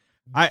 But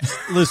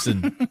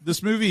listen,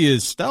 this movie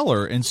is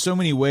stellar in so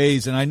many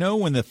ways. And I know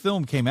when the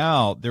film came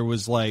out, there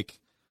was like,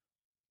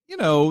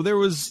 there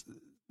was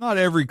not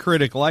every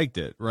critic liked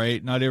it,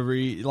 right? Not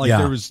every,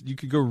 there was, you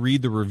could go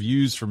read the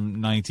reviews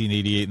from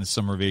 1988 in the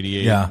summer of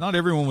 88. Not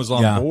everyone was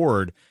on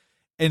board.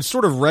 And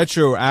sort of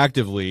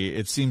retroactively,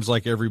 it seems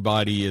like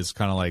everybody is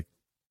kind of like,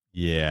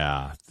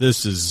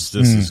 this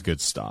is good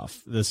stuff.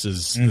 This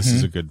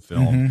is a good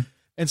film.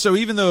 And so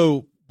even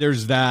though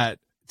there's that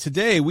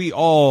today we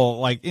all,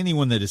 like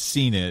anyone that has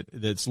seen it,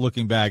 that's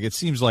looking back, it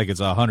seems like it's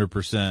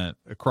 100%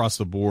 across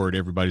the board.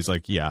 Everybody's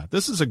like, yeah,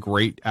 this is a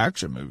great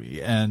action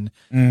movie. And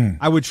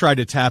I would try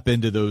to tap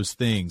into those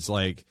things,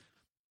 like,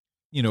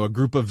 you know, a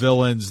group of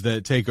villains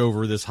that take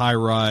over this high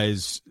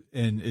rise,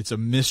 and it's a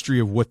mystery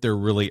of what they're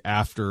really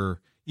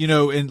after, you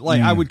know, and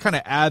like I would kind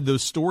of add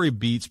those story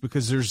beats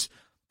because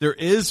there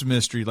is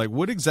mystery, like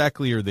what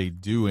exactly are they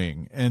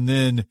doing? And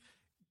then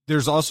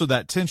there's also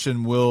that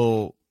tension,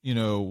 will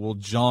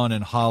John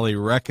and Holly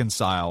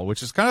reconcile,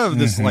 which is kind of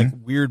this like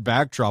weird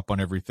backdrop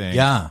on everything.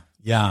 Yeah.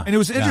 And it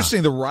was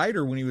interesting, the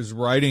writer, when he was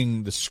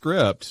writing the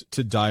script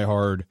to Die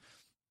Hard,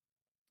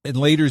 and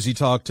later as he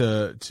talked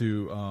to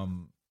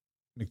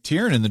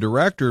McTiernan, the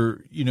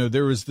director, you know,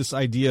 there was this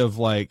idea of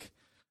like,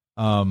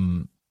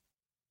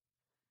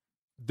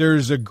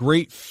 there's a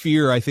great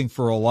fear, I think,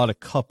 for a lot of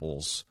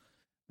couples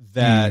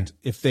that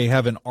if they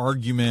have an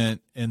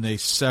argument and they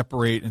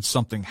separate and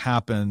something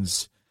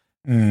happens,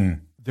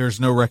 there's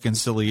no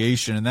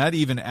reconciliation. And that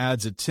even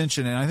adds a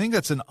tension. And I think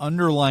that's an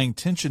underlying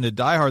tension to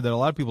Die Hard that a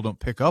lot of people don't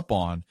pick up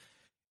on,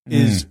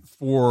 is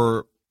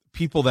for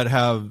people that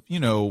have, you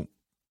know,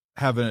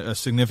 have a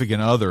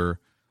significant other.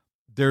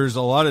 There's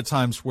a lot of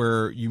times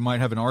where you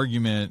might have an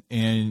argument,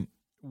 and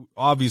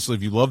obviously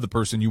if you love the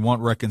person, you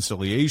want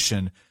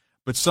reconciliation,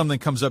 but something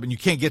comes up and you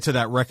can't get to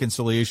that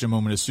reconciliation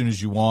moment as soon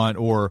as you want,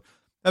 or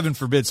heaven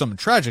forbid something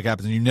tragic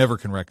happens and you never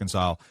can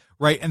reconcile,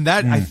 right? And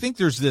that I think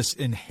there's this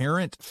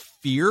inherent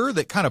fear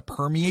that kind of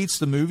permeates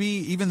the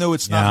movie, even though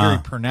it's not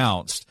very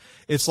pronounced.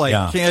 It's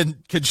like, can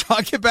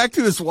John get back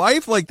to his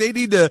wife? Like they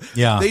need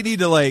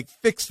to like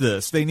fix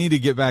this. They need to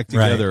get back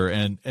together.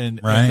 Right. And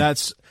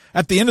that's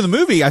at the end of the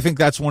movie. I think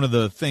that's one of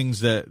the things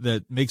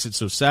that makes it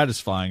so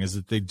satisfying, is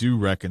that they do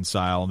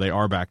reconcile and they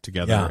are back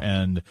together.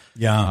 And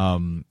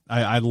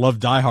I love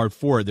Die Hard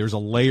for it. There's a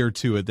layer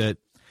to it that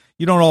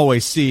you don't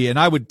always see, and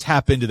I would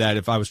tap into that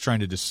if I was trying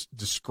to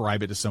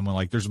describe it to someone.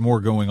 Like, there's more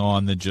going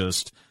on than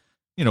just,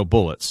 you know,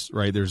 bullets,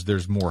 right?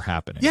 There's more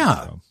happening. Yeah.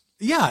 So.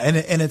 Yeah,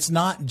 and it's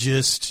not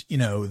just, you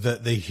know,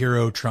 the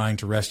hero trying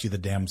to rescue the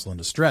damsel in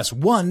distress.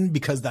 One,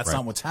 because that's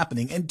not what's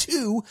happening, and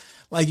two,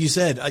 like you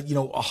said, you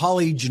know,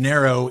 Holly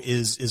Gennaro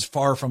is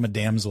far from a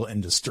damsel in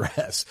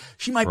distress.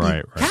 She might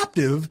be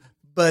captive,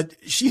 but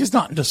she is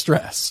not in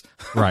distress.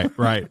 Right.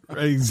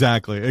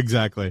 Exactly.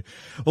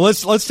 Well,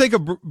 let's take a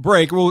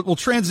break. We'll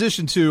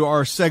transition to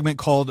our segment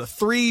called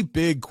 3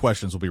 Big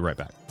Questions. We'll be right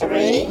back. 3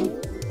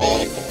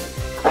 Big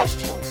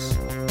Questions.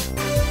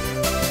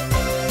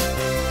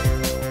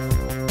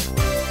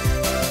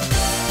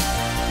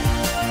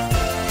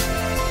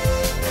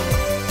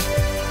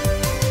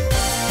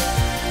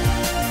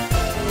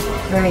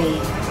 Three,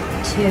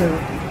 2,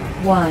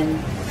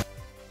 1.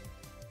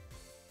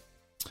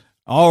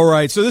 All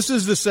right, so this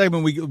is the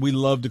segment we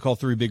love to call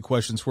 3 Big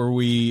Questions, where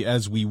we,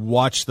 as we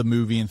watch the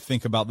movie and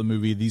think about the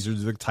movie, these are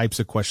the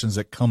types of questions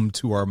that come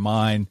to our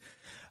mind.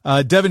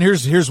 Devin,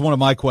 here's one of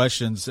my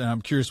questions, and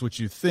I'm curious what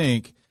you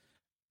think.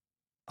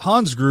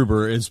 Hans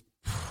Gruber is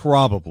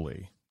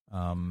probably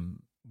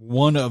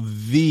one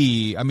of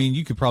the, I mean,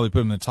 you could probably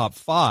put him in the top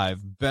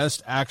 5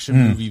 best action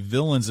movie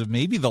villains of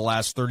maybe the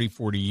last 30,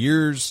 40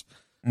 years,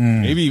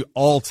 maybe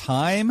all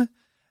time.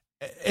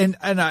 And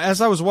as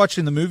I was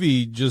watching the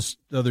movie just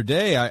the other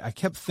day, I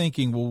kept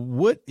thinking, well,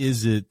 what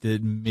is it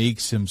that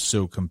makes him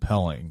so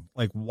compelling?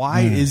 Like,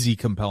 why is he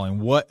compelling?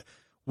 What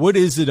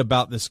is it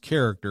about this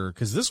character?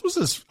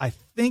 Because I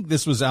think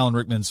this was Alan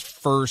Rickman's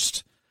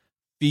first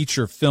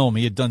feature film.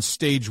 He had done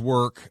stage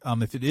work.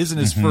 If it isn't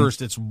his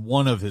first, it's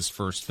one of his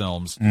first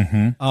films.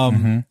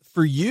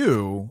 For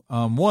you,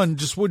 one,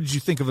 just what did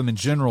you think of him in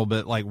general?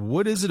 But like,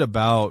 what is it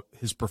about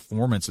his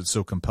performance that's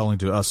so compelling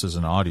to us as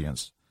an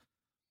audience?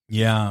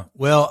 Yeah,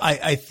 well,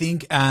 I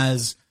think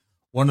as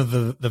one of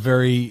the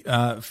very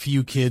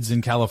few kids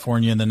in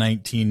California in the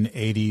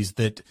 1980s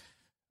that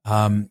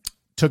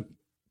took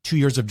 2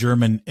 years of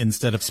German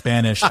instead of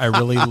Spanish, I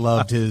really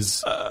loved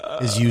his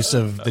use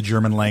of the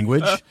German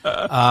language.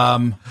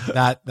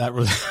 That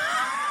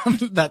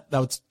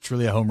was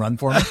truly a home run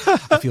for me.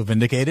 I feel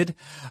vindicated.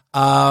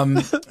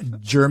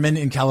 German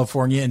in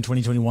California in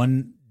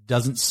 2021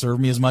 doesn't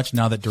serve me as much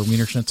now that Der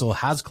Wiener Schnitzel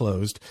has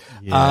closed.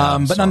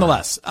 But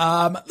nonetheless,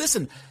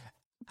 listen,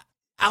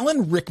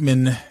 Alan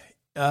Rickman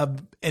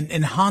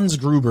and Hans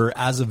Gruber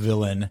as a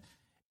villain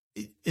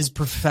is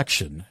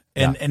perfection.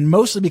 And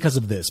mostly because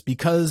of this,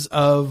 because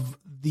of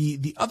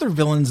the other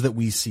villains that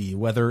we see,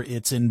 whether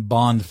it's in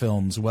Bond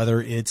films,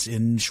 whether it's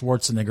in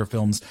Schwarzenegger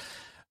films,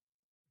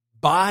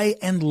 by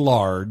and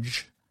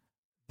large,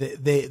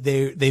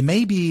 they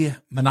may be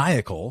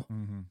maniacal,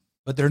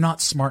 but they're not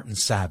smart and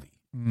savvy.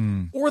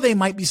 Or they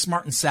might be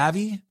smart and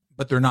savvy,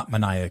 but they're not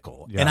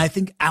maniacal. And I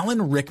think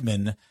Alan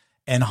Rickman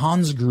and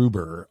Hans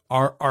Gruber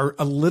are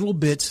a little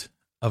bit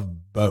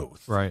of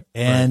both. Right.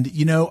 And,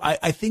 you know,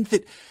 I think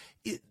that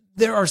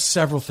there are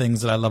several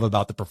things that I love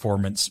about the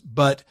performance,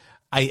 but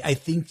I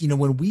think, you know,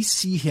 when we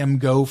see him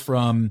go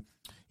from,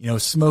 you know,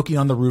 smoking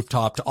on the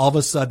rooftop to all of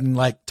a sudden,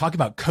 like, talking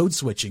about code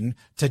switching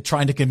to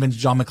trying to convince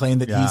John McClane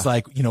that he's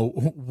like, you know,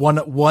 one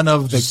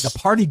of the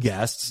party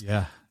guests.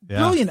 Yeah.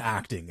 brilliant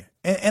acting.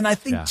 And I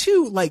think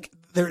too, like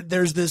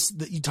there's this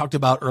that you talked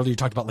about earlier. You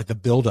talked about like the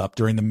build up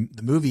during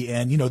the movie,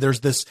 and there's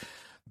this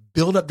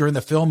build up during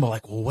the film of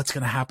like, well, what's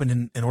going to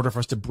happen in order for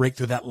us to break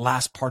through that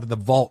last part of the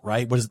vault,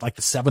 right? What is it, like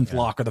the 7th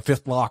lock or the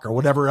 5th lock or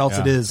whatever else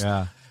it is.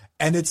 Yeah.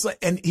 And it's like,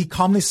 and he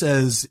calmly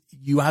says,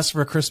 you asked for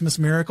a Christmas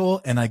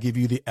miracle and I give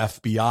you the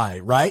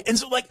FBI, right? And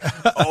so like,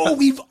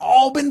 we've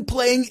all been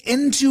playing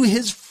into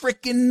his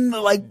freaking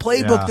like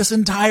playbook this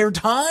entire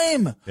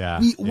time.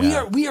 Yeah.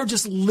 We are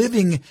just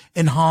living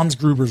in Hans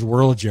Gruber's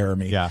world,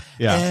 Jeremy. Yeah.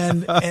 Yeah.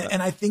 And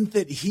I think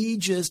that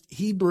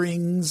he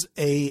brings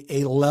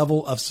a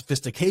level of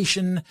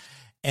sophistication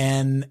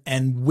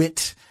and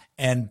wit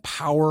and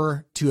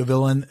power to a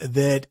villain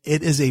that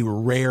it is a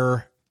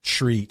rare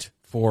treat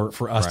for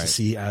us to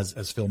see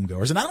as film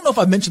goers. And I don't know if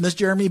I've mentioned this,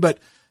 Jeremy, but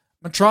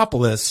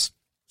Metropolis,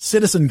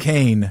 Citizen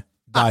Kane,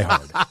 Die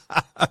Hard.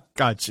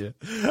 Gotcha.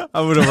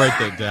 I'm going to write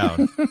that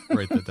down.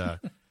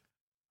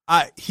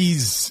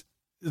 He's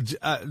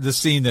the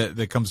scene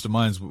that comes to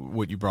mind is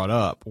what you brought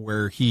up,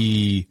 where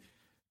he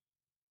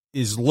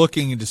is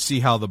looking to see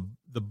how the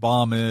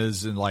bomb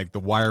is and like the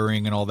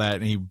wiring and all that.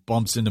 And he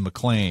bumps into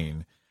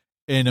McClane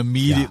and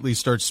immediately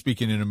starts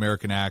speaking in an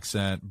American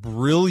accent,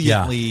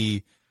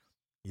 brilliantly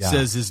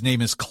says his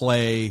name is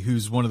Clay,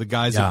 who's one of the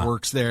guys that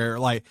works there.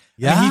 Like,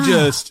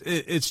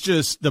 it's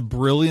just the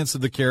brilliance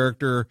of the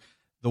character,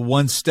 the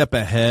one step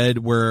ahead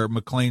where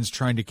McClane's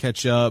trying to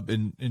catch up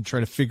and try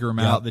to figure him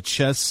out, the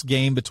chess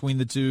game between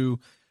the two.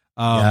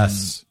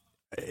 If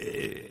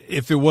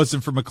it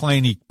wasn't for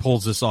McClane, he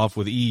pulls this off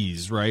with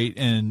ease, right?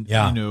 And,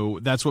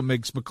 that's what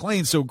makes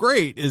McClane so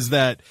great is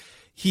that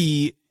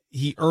he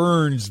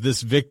earns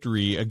this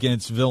victory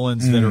against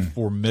villains that are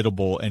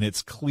formidable, and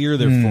it's clear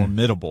they're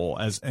formidable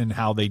and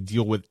how they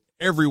deal with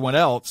everyone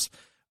else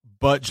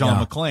but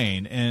John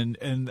McClane.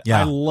 And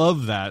I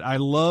love that. I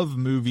love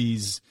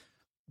movies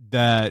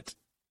that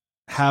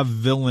have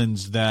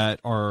villains that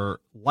are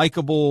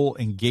likable,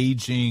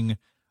 engaging,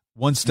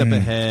 one step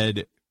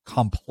ahead,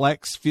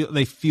 complex.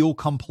 They feel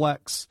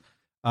complex.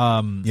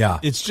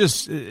 It's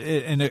just,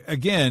 and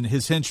again,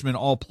 his henchmen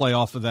all play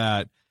off of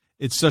that.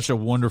 It's such a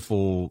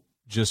wonderful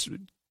just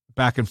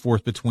back and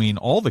forth between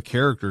all the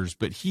characters,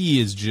 but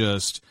he's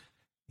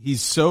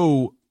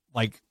so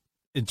like,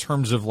 in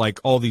terms of like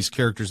all these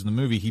characters in the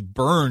movie,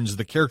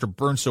 the character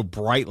burns so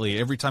brightly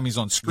every time he's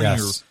on screen.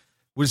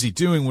 What is he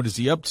doing? What is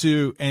he up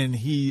to? And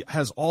he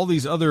has all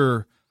these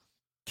other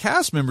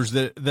cast members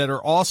that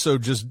are also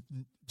just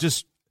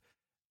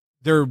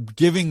they're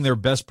giving their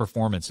best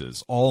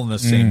performances all in the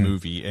same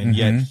movie. And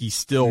yet he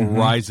still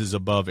rises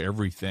above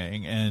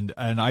everything. And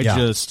I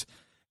just,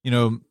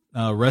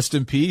 rest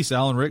in peace,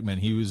 Alan Rickman.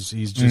 He's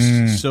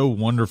just so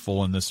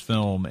wonderful in this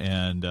film,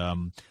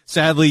 and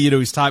sadly,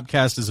 he's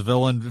typecast as a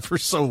villain for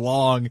so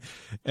long,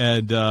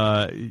 and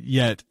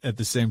yet at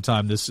the same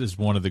time, this is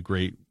one of the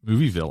great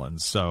movie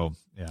villains. So,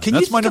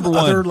 that's my number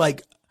one.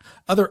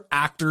 Other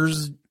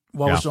actors?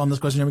 While we're still on this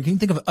question, can you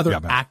think of other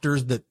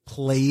actors that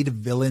played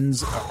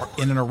villains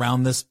in and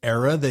around this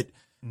era that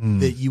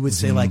you would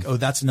say like, oh,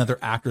 that's another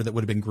actor that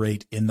would have been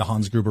great in the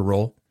Hans Gruber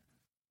role?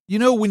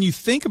 When you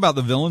think about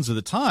the villains of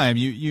the time,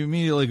 you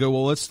immediately go,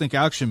 well, let's think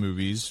action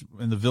movies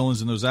and the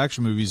villains in those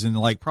action movies. And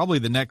like probably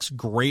the next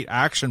great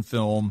action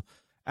film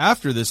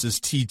after this is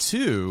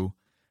T2.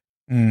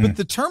 But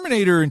the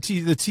Terminator and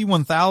the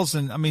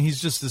T-1000, I mean,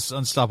 he's just this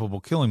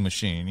unstoppable killing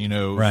machine.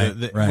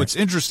 What's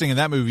interesting in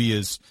that movie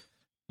is,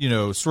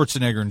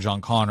 Schwarzenegger and John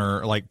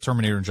Connor, like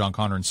Terminator and John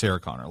Connor and Sarah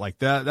Connor, like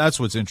that's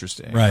what's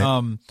interesting. Right.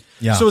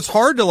 So it's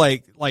hard to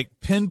like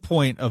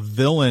pinpoint a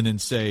villain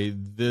and say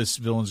this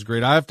villain's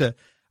great. I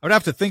would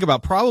have to think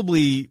about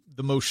probably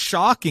the most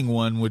shocking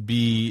one would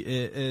be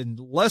in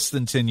less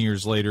than 10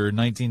 years later, in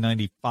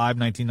 1995,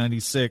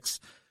 1996,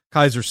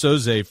 Kaiser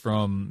Soze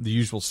from The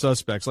Usual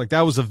Suspects. Like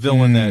that was a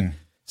villain that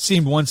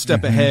seemed one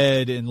step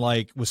ahead and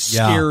like was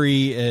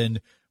scary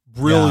and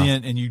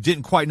brilliant, and you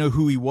didn't quite know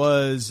who he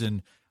was,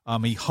 and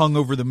he hung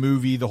over the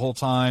movie the whole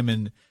time,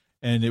 and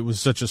it was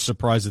such a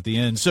surprise at the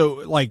end. So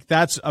like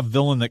that's a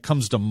villain that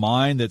comes to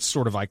mind that's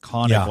sort of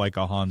iconic, like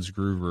a Hans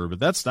Gruber. But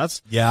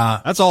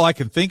that's all I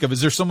can think of.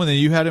 Is there someone that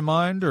you had in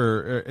mind,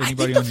 or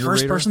anybody on your radar? The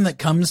first person that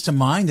comes to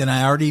mind, and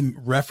I already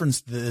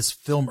referenced this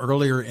film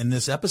earlier in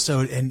this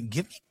episode, and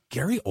give me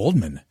Gary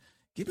Oldman.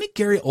 Give me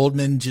Gary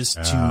Oldman just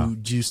to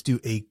do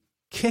a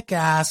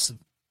kick-ass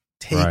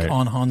take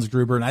on Hans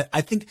Gruber, and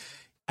I think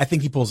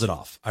he pulls it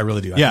off. I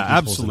really do. I think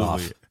he pulls it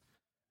off.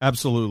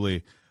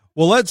 Absolutely.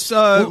 Well, let's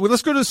go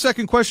to the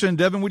second question.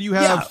 Devin, what do you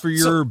have for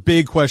your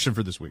big question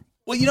for this week?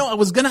 Well, I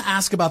was going to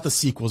ask about the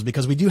sequels,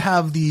 because we do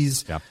have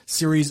these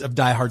series of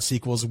Die Hard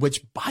sequels,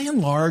 which by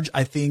and large,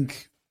 I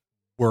think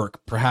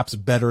work perhaps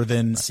better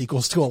than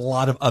sequels to a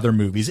lot of other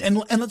movies. And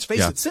let's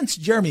face it, since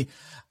Jeremy,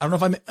 I don't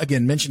know if I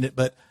mentioned it,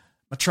 but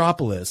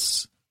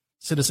Metropolis,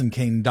 Citizen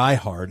Kane, Die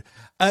Hard,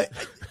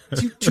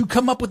 to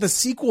come up with a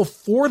sequel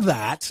for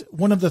that,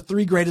 one of the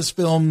three greatest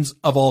films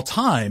of all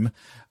time,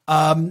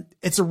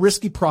 it's a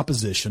risky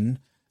proposition.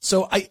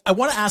 So I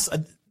want to ask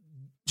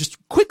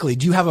just quickly,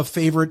 do you have a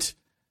favorite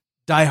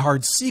Die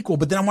Hard sequel,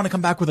 but then I want to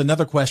come back with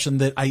another question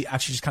that I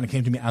actually just kind of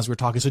came to me as we were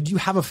talking. So do you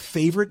have a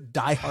favorite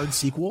Die Hard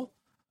sequel?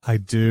 I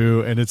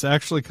do, and it's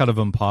actually kind of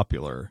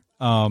unpopular.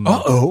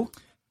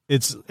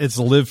 It's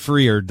Live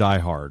Free or Die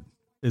Hard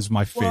is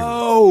my favorite.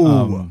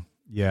 Whoa.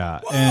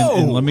 Yeah. Whoa.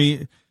 And let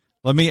me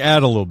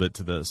add a little bit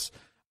to this.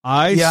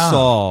 I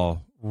saw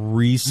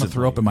recently. I'm gonna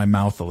throw up in my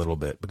mouth a little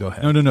bit, but go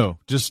ahead. No.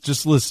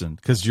 Just listen,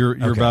 because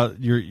I'm gonna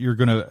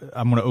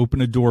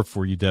open a door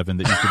for you, Devin,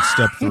 that you can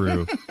step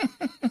through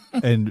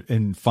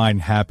and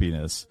find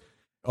happiness.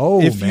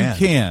 Oh, if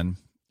man.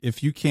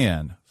 if you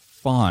can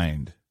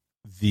find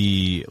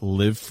the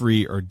Live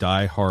Free or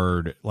Die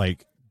Hard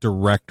like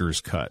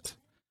director's cut.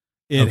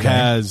 It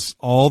has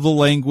all the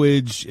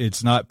language.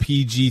 It's not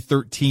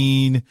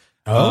PG-13.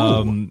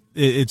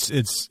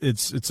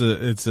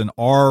 It's an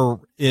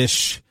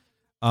R-ish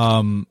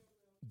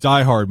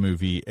Die Hard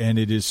movie, and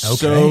it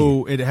is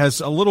it has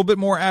a little bit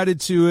more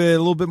added to it, a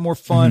little bit more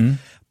fun. Mm-hmm.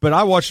 But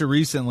I watched it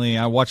recently.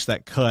 I watched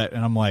that cut,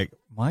 and I'm like,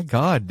 my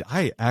God,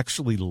 I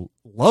actually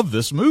love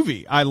this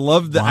movie. I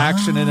love the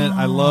action in it.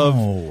 I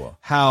love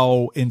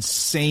how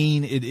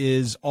insane it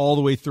is all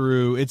the way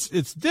through.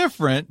 It's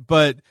different,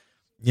 but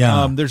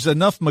there's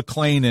enough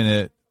McClane in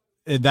it,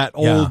 that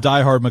old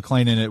Die Hard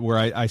McClane in it,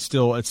 where it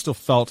still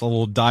felt a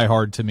little Die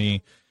Hard to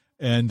me.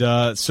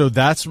 And so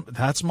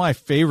that's my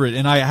favorite,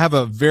 and I have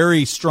a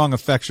very strong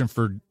affection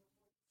for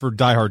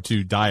Die Hard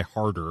 2, Die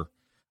Harder.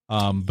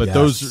 But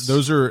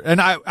those are, and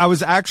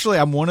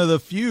I'm one of the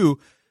few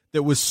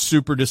that was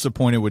super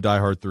disappointed with Die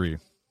Hard 3.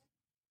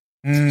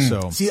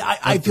 So see,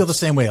 I feel the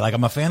same way. Like,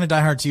 I'm a fan of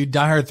Die Hard 2.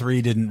 Die Hard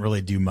 3 didn't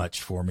really do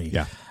much for me,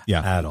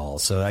 at all.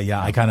 So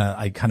I kind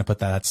of put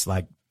that's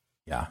like,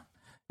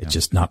 it's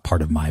just not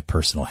part of my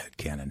personal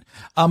headcanon.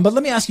 But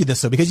let me ask you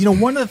this though, because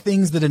one of the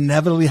things that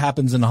inevitably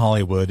happens in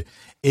Hollywood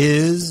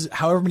is,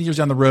 however many years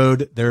down the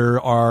road,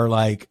 there are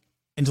like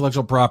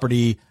intellectual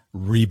property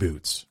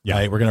reboots.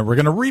 Right? We're gonna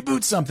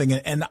reboot something,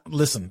 and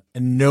listen,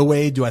 in no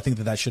way do I think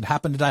that should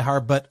happen to Die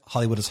Hard, but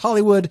Hollywood is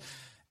Hollywood.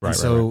 Right.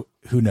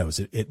 Who knows?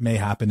 It may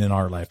happen in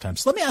our lifetime.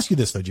 So let me ask you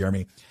this though,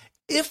 Jeremy.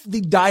 If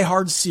the Die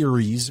Hard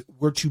series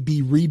were to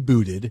be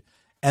rebooted,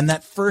 and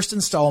that first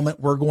installment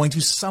were going to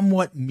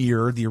somewhat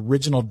mirror the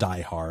original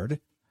Die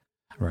Hard,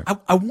 right,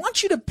 I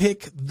want you to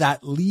pick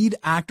that lead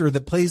actor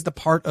that plays the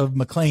part of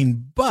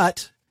McClane,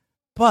 but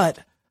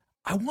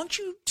I want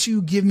you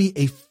to give me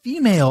a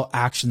female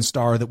action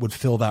star that would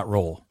fill that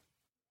role.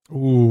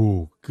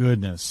 Ooh,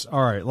 goodness.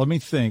 All right, let me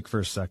think for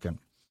a second.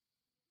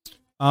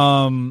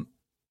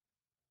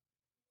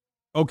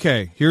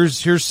 Okay,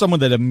 here's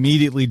someone that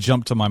immediately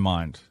jumped to my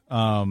mind.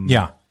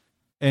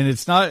 And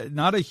it's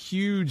not a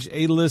huge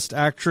A-list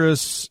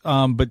actress,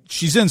 but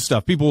she's in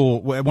stuff.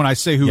 People, when I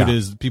say who it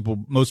is,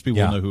 most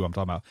people know who I'm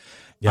talking about.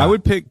 I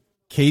would pick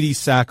Katie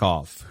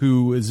Sackhoff,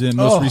 who is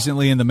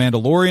recently in The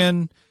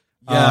Mandalorian.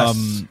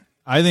 Yes.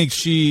 I think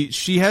she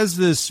has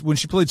this, when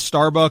she played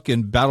Starbuck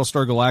in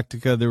Battlestar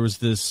Galactica, there was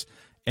this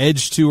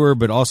edge to her,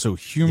 but also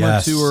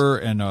humor to her.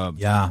 And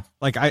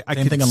like I Same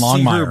could thing in see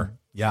Longmire. her.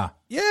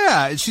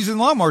 Yeah, she's in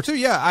Longmire too.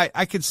 Yeah,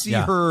 I could see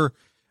her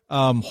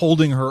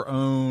holding her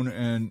own,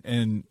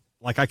 and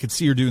like I could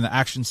see her doing the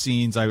action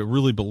scenes. I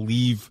really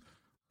believe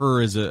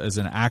her as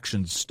an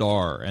action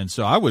star, and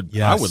so I would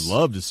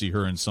love to see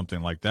her in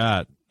something like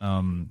that.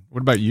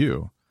 What about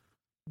you?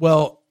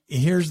 Well,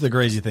 here's the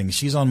crazy thing.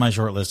 She's on my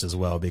short list as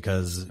well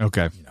because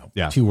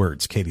 2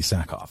 words, Katie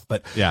Sackhoff.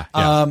 But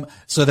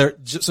so there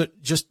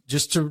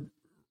just to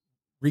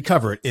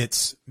recover it,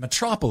 it's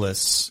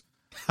Metropolis,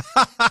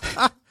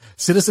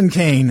 Citizen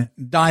Kane,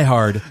 Die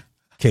Hard,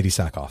 Katie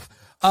Sackhoff.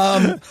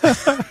 I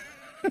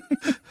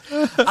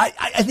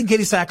think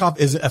Katie Sackhoff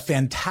is a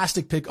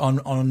fantastic pick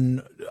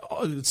on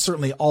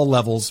certainly all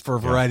levels for a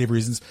variety of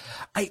reasons.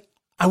 I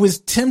was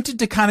tempted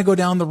to kind of go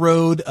down the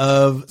road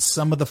of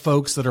some of the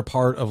folks that are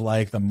part of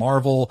like the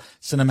Marvel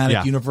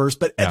Cinematic Universe,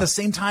 but at the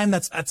same time,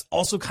 that's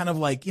also kind of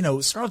like,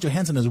 Scarlett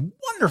Johansson is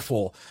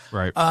wonderful.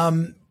 Right.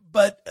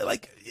 But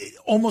like,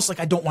 almost like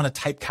I don't want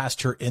to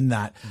typecast her in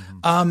that.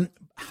 Mm-hmm.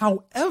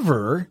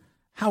 However,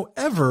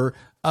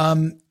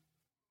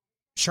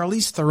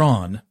 Charlize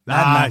Theron,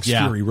 Mad Max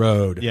Fury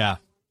Road. Yeah.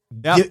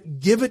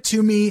 Give it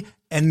to me,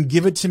 and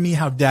give it to me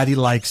how Daddy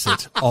likes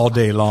it all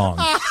day long.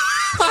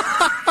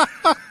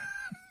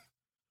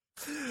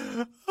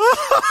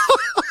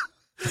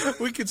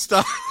 We could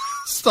stop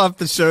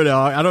the show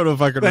now. I don't know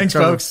if I can. Thanks,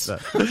 folks.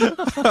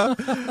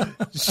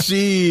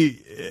 She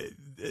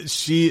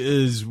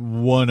is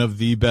one of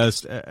the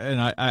best,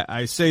 and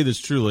I say this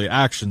truly,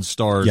 action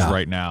stars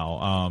right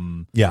now.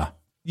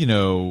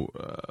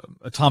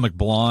 Atomic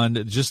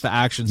Blonde, just the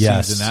action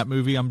scenes in that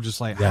movie. I'm just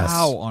like,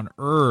 how on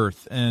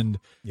earth? And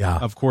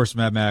of course,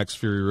 Mad Max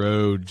Fury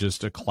Road,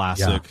 just a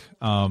classic.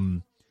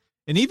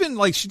 And even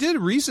like she did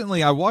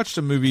recently, I watched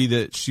a movie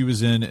that she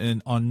was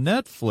in on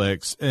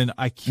Netflix, and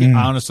I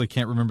honestly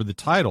can't remember the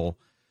title.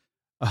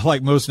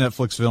 Like most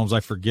Netflix films, I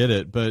forget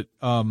it, but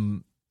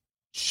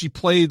she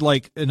played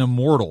like an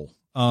immortal,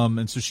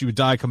 and so she would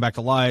die, come back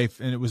to life,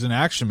 and it was an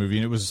action movie,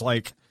 and it was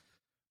like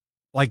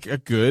like a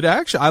good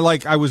action.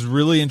 I was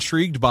really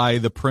intrigued by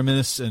the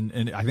premise,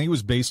 and I think it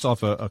was based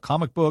off a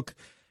comic book,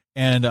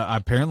 and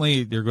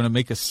apparently they're going to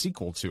make a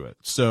sequel to it.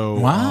 So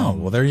wow,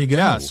 well there you go.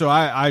 Yeah, so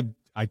I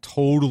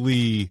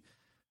totally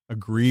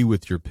agree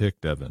with your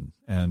pick, Devin.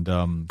 And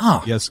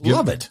yes,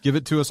 love it. Give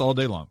it to us all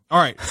day long. All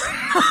right.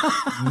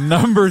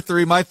 Number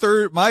 3, my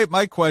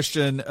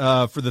question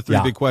for the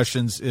 3 big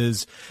questions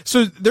is,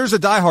 so there's a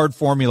Die Hard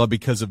formula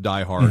because of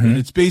Die Hard. And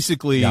it's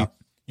basically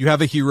you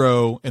have a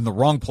hero in the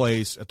wrong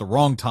place at the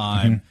wrong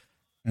time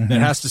that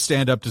has to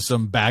stand up to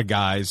some bad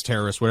guys,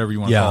 terrorists, whatever you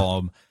want to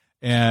call them.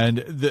 And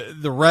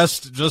the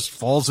rest just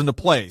falls into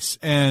place.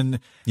 And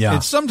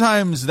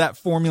sometimes that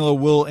formula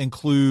will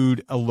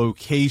include a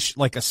location,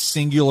 like a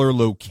singular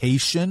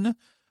location.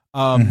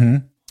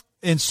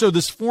 And so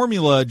this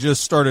formula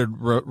just started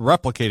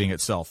replicating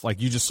itself.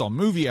 Like you just saw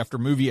movie after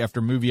movie after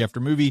movie after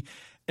movie,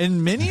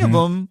 and many of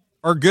them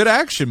are good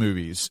action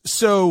movies.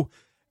 So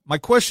my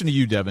question to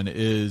you, Devin,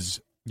 is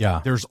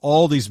there's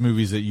all these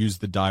movies that use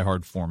the Die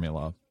Hard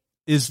formula.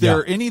 Is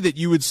there any that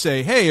you would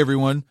say, hey,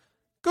 everyone,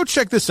 go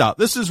check this out.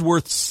 This is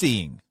worth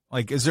seeing.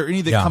 Like, is there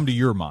any that come to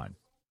your mind?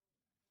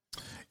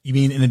 You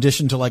mean in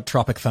addition to like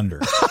Tropic Thunder?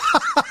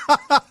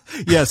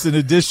 Yes, in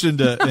addition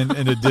to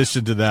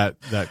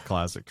that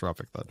classic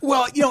Tropic Thunder.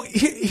 Well,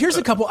 here's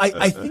a couple.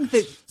 I think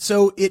that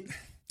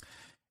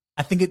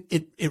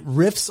it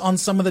riffs on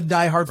some of the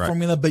Die Hard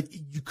formula, but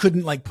you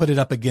couldn't like put it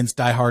up against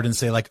Die Hard and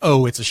say like,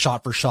 oh, it's a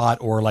shot for shot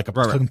or like a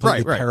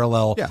completely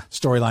parallel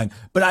storyline.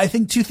 But I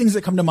think 2 things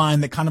that come to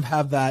mind that kind of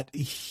have that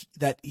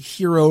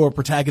hero or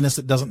protagonist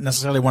that doesn't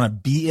necessarily want to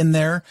be in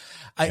there.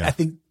 I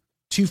think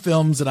 2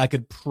 films that I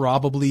could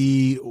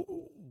probably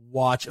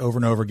watch over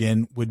and over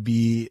again would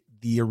be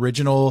the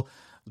original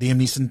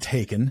Liam Neeson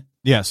Taken.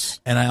 Yes.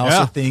 And I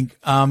also think,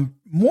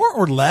 more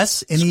or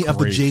less any of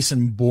the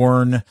Jason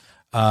Bourne,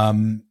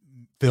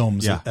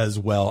 films as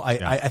well.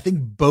 I think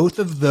both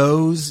of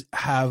those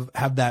have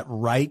that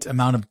right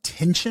amount of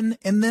tension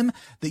in them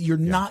that you're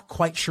not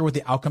quite sure what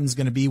the outcome is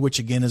going to be, which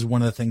again is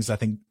one of the things I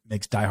think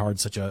makes Die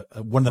Hard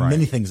one of the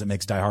many things that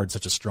makes Die Hard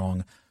such a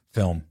strong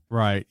film.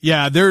 Right.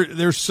 Yeah.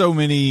 There's so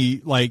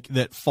many like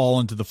that fall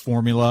into the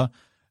formula.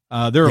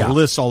 There are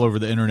lists all over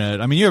the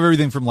internet. I mean, you have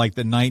everything from like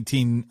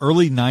the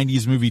early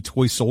 90s movie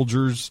Toy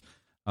Soldiers.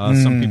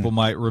 Some people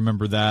might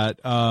remember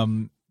that.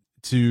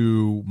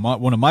 To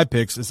one of my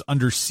picks is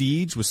Under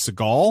Siege with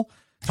Seagal,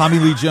 Tommy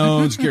Lee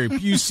Jones, Gary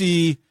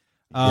Busey.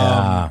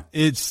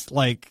 It's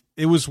like,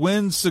 it was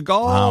when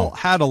Seagal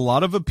had a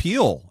lot of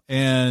appeal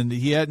and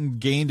he hadn't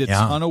gained a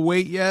ton of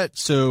weight yet.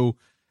 So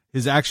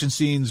his action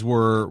scenes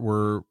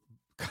were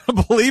kind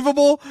of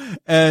believable.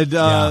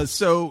 And,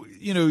 so,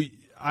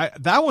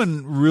 that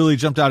one really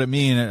jumped out at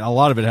me, and a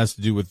lot of it has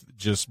to do with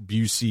just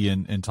Busey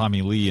and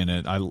Tommy Lee in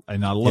it. I love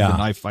the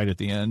knife fight at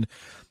the end.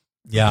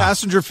 Yeah.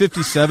 Passenger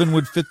 57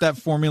 would fit that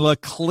formula.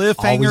 Cliffhanger.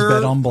 Always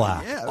bet on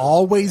black. Yeah.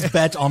 Always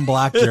bet on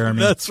black, Jeremy.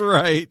 That's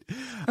right.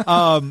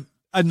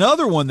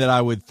 Another one that I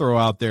would throw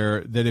out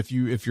there that if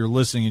you're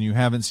listening and you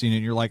haven't seen it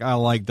and you're like, I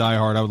like Die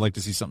Hard, I would like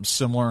to see something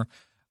similar.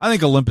 I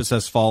think Olympus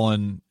Has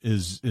Fallen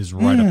is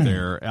right up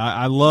there.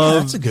 I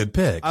love that's a good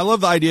pick. I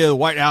love the idea of the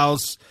White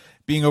House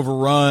being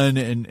overrun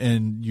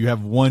and you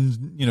have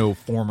one,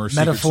 former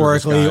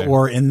metaphorically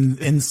or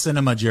in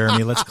cinema,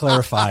 Jeremy. Let's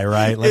clarify,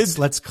 right?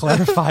 Let's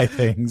clarify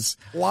things.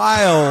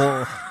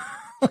 While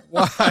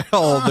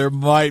there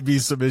might be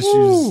some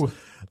issues,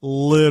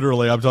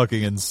 literally, I'm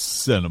talking in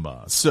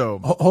cinema. So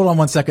hold on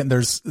one second.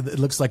 It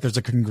looks like there's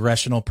a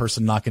congressional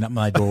person knocking at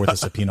my door with a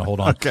subpoena. Hold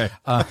on. Okay.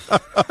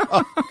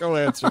 Go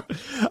answer.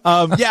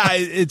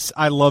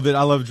 I love it.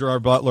 I love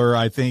Gerard Butler.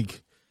 I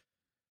think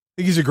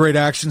he's a great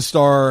action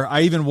star.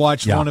 I even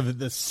watched one of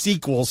the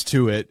sequels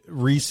to it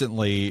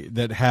recently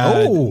that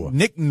had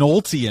Nick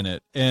Nolte in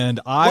it,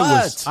 and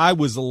I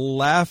was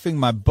laughing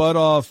my butt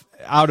off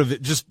out of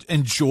it, just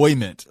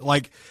enjoyment.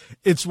 Like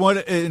it's one.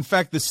 In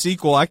fact, the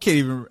sequel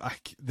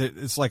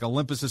it's like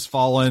Olympus Has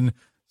Fallen,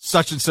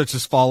 such and such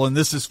has fallen.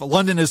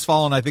 London Has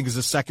Fallen. I think is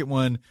the second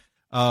one.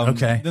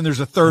 Then there's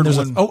a third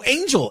one.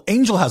 Angel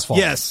Has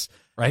Fallen. Yes,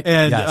 right.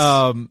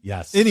 And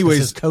yes. Anyways,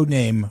 his code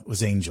name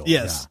was Angel.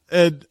 Yes,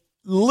 and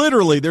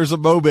literally, there's a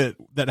moment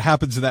that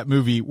happens in that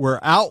movie where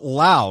out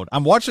loud,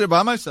 I'm watching it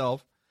by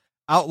myself,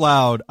 out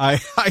loud, I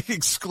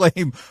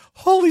exclaim,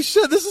 holy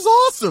shit, this is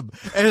awesome.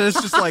 And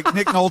it's just like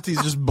Nick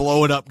Nolte's just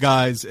blowing up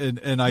guys.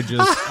 And I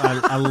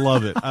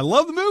love it. I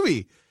love the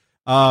movie.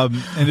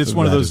 And it's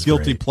one of those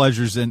guilty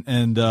pleasures.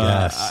 And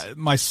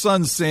my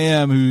son,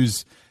 Sam,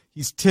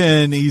 he's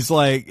 10. He's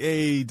like,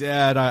 hey,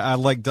 Dad, I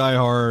like Die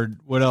Hard.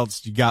 What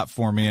else you got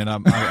for me? And I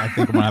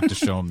think I'm going to have to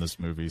show him this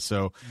movie.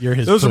 So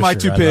those are my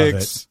 2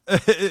 picks.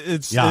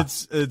 It's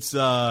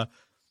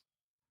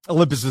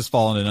Olympus Has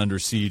Fallen and Under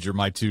Siege are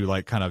my 2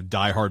 like kind of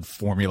Die Hard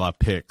formula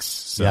picks.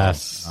 So,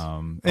 yes.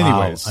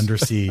 Anyways, Under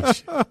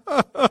Siege.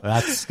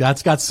 That's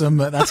got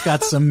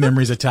some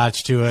memories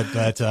attached to it,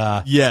 but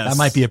that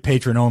might be a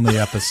patron only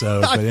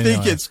episode. But I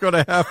think it's going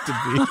to have to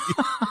be.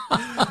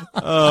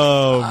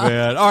 Oh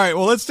man. All right.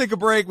 Well, let's take a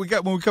break. When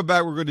we come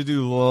back, we're going to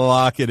do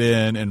Lock It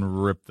In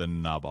and Rip the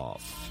Knob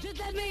Off.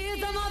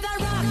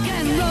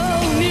 and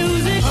roll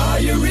music. Are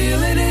you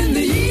reeling in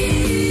the years?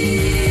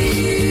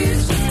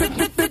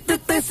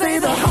 They say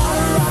the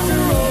harder rock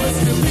and roll is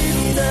to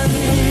beat them.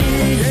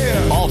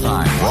 Yeah.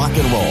 All-time rock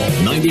and roll,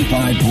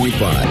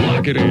 95.5.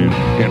 Lock it in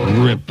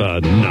and rip the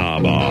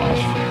knob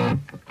off.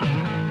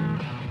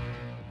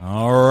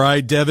 All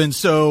right, Devin.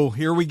 So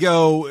here we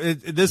go.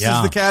 This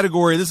is the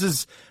category. This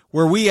is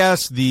where we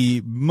ask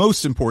the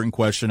most important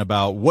question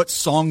about what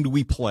song do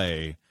we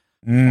play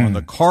on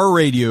the car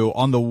radio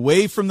on the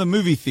way from the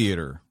movie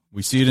theater.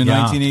 We see it in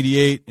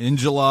 1988 in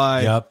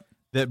July. Yep.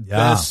 That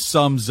best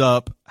sums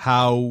up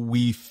how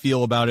we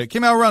feel about it. It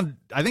came out around,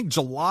 I think,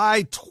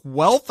 July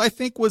 12th, I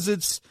think, was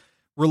its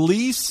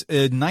release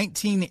in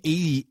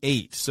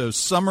 1988. So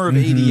summer of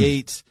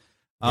 88.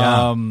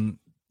 The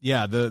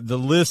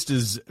list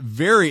is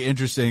very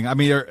interesting. I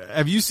mean,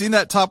 have you seen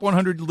that top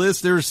 100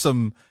 list? There's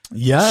some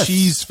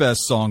Cheese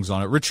Fest songs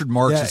on it. Richard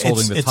Marx is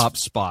holding the top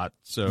spot.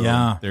 So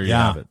there you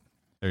have it.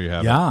 There you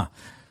have it. Yeah.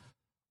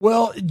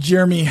 Well,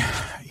 Jeremy,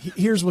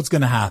 here's what's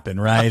going to happen,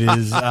 right?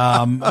 Is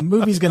a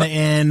movie's going to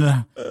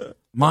end.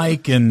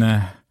 Mike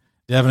and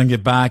Devin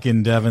get back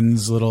in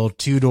Devin's little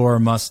 2-door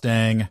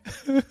Mustang,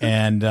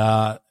 and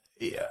I'm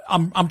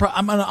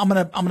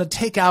gonna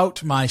take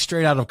out my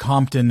Straight Out of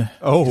Compton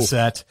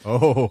cassette.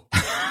 I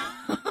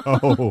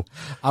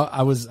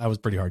was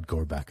pretty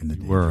hardcore back in the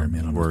day.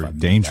 We're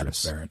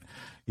dangerous.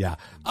 Yeah.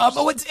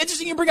 But what's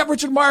interesting, you bring up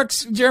Richard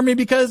Marx, Jeremy,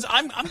 because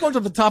I'm going to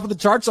the top of the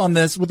charts on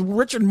this with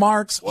Richard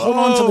Marx. Hold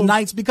on to the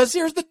Nights, because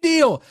here's the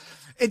deal.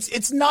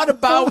 It's not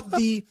about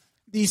the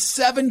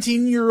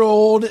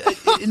 17-year-old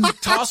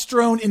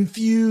testosterone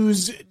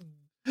infused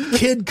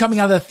kid coming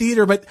out of the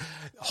theater, but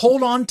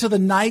Hold On to the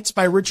Nights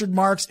by Richard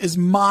Marx is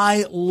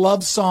my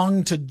love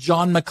song to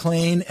John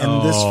McClane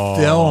and this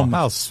film.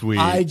 How sweet.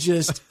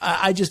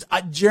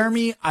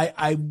 Jeremy,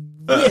 I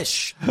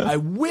wish,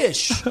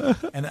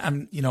 and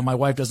I'm, my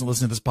wife doesn't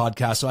listen to this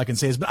podcast, so I can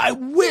say this, but I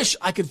wish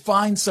I could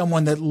find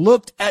someone that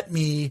looked at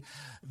me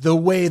the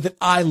way that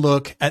I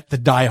look at the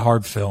Die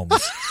Hard films.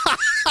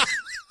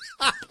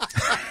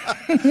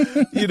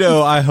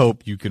 I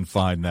hope you can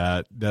find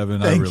that,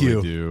 Devin. I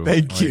really do.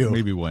 Thank you.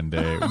 Maybe one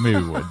day.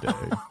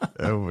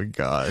 Oh my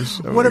gosh.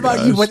 What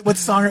about you? What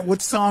song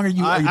are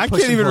you? I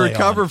can't even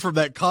recover from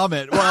that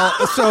comment. Well,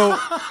 so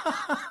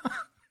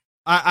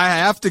I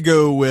have to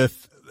go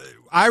with.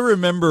 I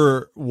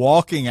remember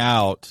walking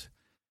out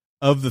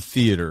of the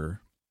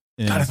theater.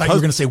 God, I thought you were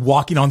going to say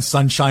 "Walking on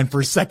Sunshine" for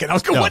a second. I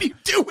was going, "What are you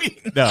doing?"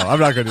 No, I'm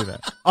not going to do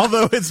that.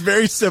 Although it's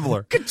very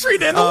similar.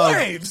 Katrina and the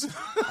Waves.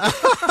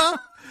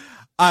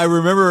 I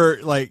remember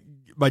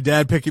my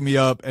dad picking me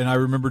up, and I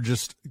remember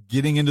just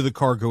getting into the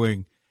car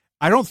going,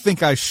 I don't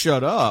think I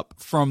shut up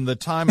from the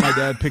time my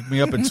dad picked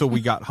me up until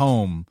we got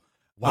home.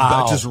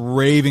 Wow. Just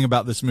raving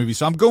about this movie.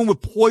 So I'm going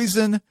with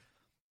Poison.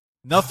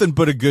 Nothing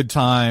but a good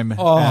time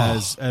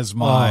as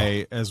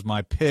my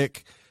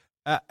pick.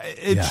 There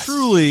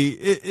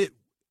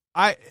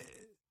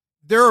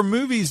are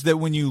movies that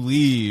when you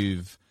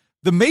leave,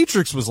 The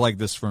Matrix was like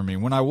this for me.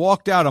 When I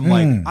walked out, I'm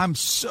like, I'm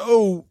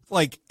so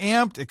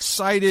amped,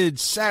 excited,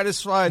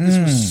 satisfied. This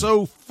was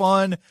so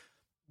fun,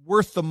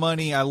 worth the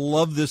money. I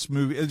love this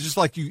movie. It's just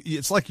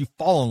it's like you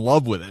fall in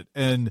love with it.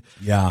 And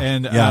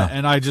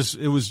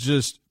it was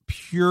just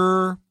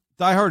pure.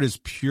 Die Hard is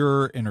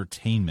pure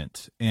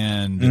entertainment,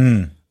 and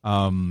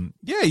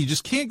you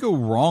just can't go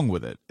wrong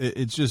with it.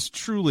 It's just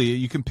truly,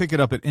 you can pick it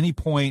up at any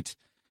point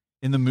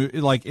in the movie,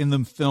 in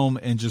the film,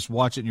 and just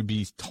watch it and you'll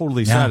be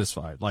totally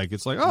satisfied.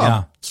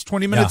 It's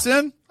 20 minutes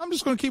in, I'm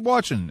just going to keep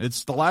watching.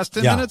 It's the last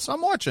 10 minutes,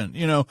 I'm watching,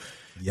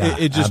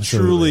 it just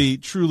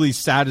truly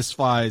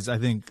satisfies, I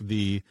think,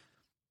 the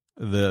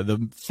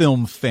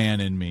film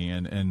fan in me.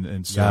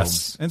 And so,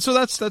 and so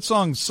that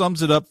song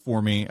sums it up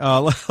for me.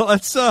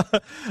 Let's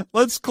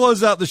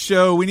close out the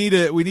show. We need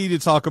to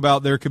talk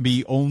about There Can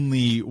Be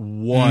Only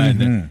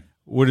One.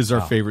 What is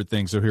our favorite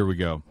thing? So here we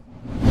go.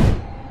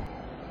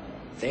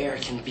 There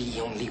can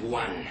be only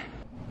one.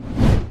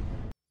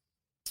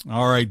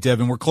 All right,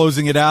 Devin, we're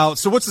closing it out.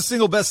 So what's the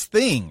single best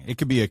thing? It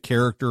could be a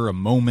character, a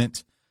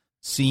moment,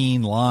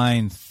 scene,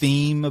 line,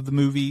 theme of the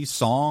movie,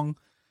 song.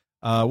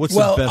 What's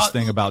the best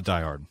thing about Die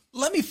Hard?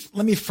 Let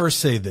me first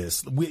say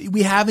this.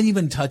 We haven't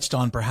even touched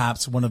on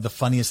perhaps one of the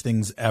funniest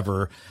things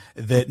ever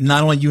that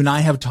not only you and I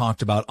have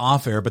talked about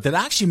off air, but that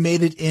actually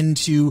made it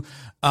into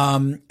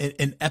an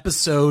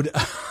episode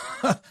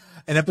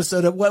an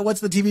episode of what's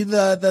the TV,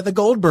 the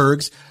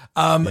Goldbergs.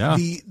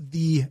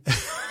 The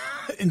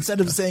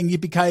instead of saying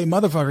yippee-ki-yay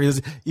motherfucker,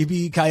 is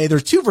yippee-ki-yay.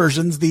 There's two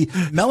versions, the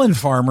Melon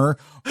Farmer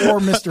or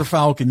Mr.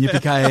 Falcon.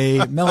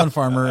 Yippee-ki-yay Melon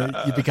Farmer,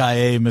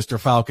 yippee-ki-yay Mr.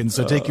 Falcon.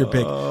 So take your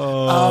pick. And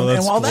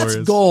while glorious.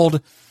 That's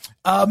gold,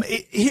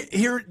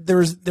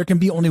 there can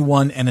be only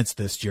one, and it's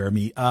this,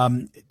 Jeremy.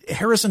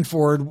 Harrison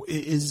Ford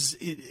is,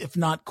 if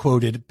not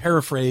quoted,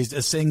 paraphrased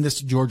as saying this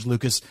to George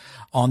Lucas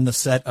on the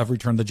set of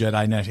Return of the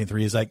Jedi in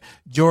 1903. He's like,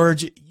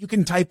 George, you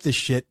can type this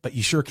shit, but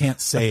you sure can't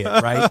say it,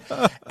 right?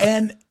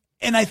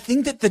 And I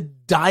think that the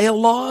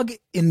dialogue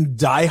in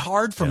Die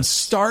Hard from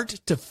start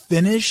to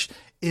finish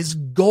is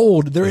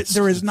gold.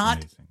 There is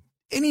not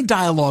any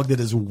dialogue that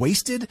is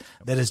wasted,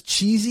 that is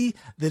cheesy,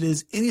 that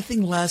is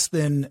anything less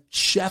than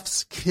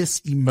chef's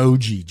kiss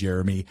emoji,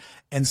 Jeremy.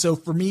 And so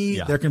for me,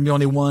 there can be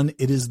only one.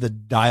 It is the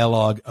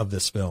dialogue of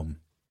this film.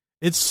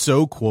 It's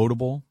so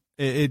quotable.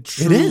 It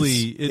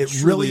truly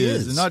really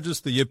is. And not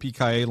just the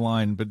yippee-ki-yay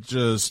line, but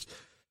just,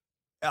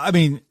 I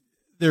mean,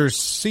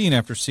 there's scene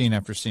after scene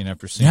after scene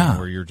after scene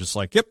where you're just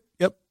like, yep.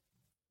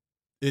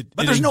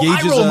 But there's no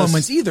eye roll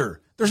moments either.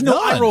 There's no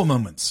eye roll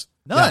moments.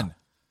 None. Yeah.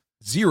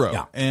 Zero.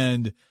 Yeah.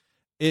 And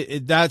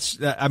and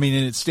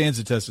it stands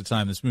the test of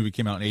time. This movie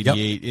came out in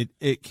 88. Yep.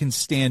 It can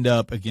stand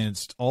up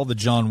against all the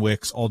John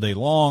Wicks all day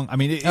long. I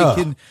mean, it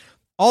can,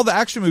 all the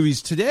action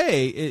movies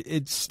today,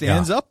 it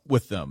stands up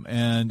with them.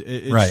 And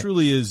it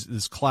truly is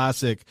this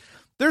classic.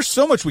 There's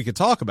so much we could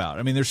talk about.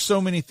 I mean, there's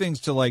so many things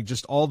to like,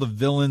 just all the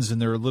villains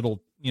and their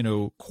little,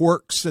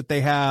 quirks that they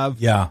have.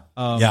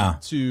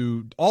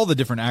 To all the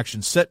different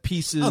action set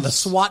pieces. Oh, the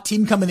SWAT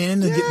team coming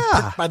in and getting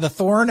picked by the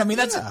thorn. I mean,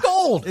 that's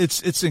gold.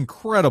 It's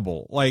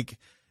incredible. Like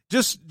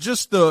just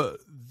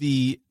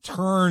the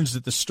turns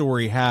that the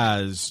story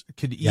has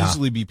could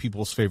easily be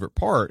people's favorite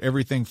part.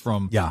 Everything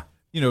from,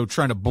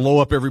 trying to blow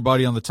up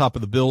everybody on the top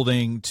of the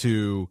building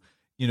to,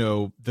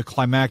 the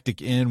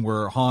climactic end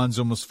where Hans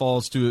almost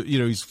falls to,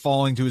 he's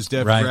falling to his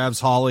death,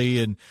 grabs Holly,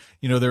 and,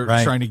 they're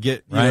trying to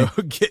get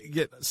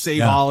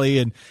save Holly,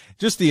 and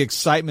just the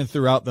excitement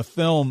throughout the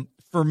film.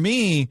 For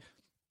me,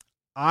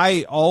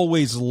 I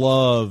always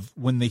love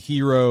when the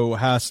hero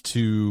has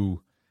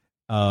to,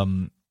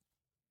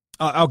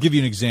 I'll give you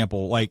an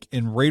example, like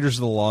in Raiders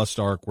of the Lost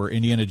Ark, where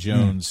Indiana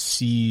Jones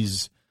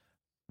sees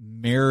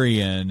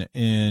Marion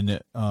in,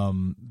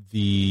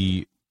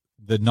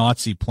 the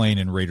Nazi plane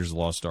in Raiders of the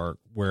Lost Ark,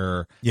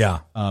 where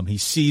he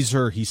sees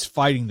her, he's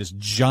fighting this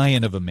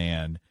giant of a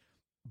man,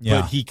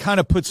 but he kind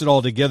of puts it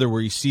all together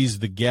where he sees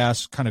the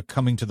gas kind of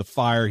coming to the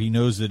fire. He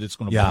knows that it's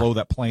going to blow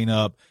that plane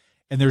up.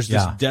 And there's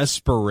this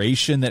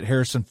desperation that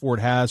Harrison Ford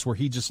has where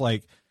he just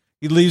like,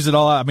 he leaves it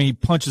all out. I mean, he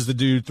punches the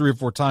dude 3 or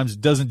 4 times,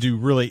 doesn't do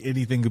really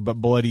anything but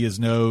bloody his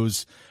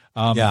nose.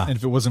 And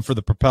if it wasn't for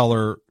the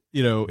propeller,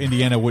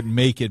 Indiana wouldn't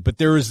make it. But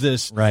there is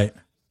this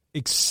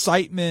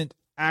excitement,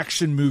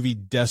 action movie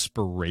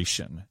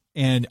desperation,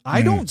 and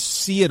I don't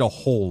see it a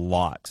whole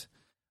lot,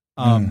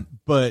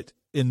 but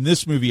in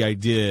this movie I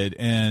did,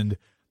 and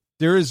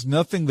there is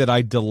nothing that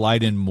I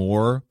delight in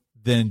more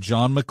than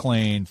John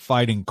McClane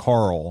fighting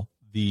Carl,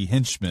 the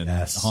henchman.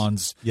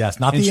 Hans.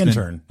 Not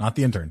henchman.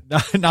 The intern,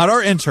 not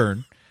our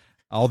intern,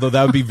 although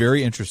that would be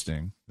very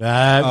interesting.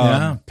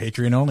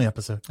 Patreon only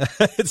episode.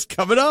 It's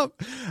coming up.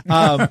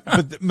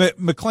 But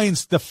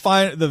McClane's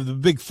the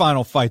big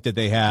final fight that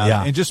they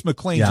have, and just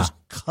McClane just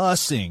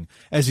cussing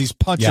as he's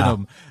punching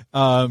him.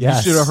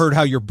 You should have heard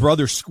how your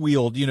brother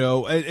squealed,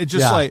 it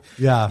just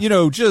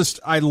just,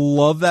 I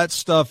love that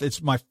stuff.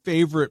 It's my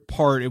favorite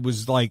part. It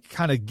was like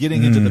kind of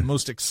getting into the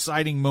most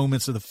exciting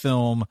moments of the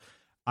film.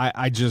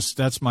 I just,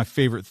 that's my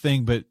favorite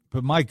thing, but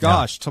my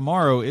gosh,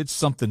 tomorrow it's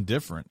something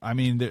different. I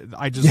mean,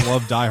 I just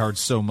love Die Hard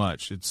so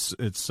much. It's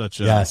such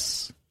a,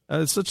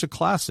 it's such a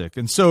classic.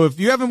 And so if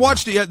you haven't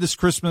watched it yet this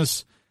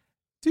Christmas,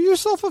 do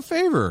yourself a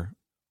favor,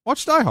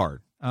 watch Die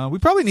Hard. We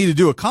probably need to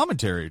do a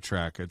commentary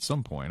track at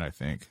some point, I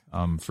think,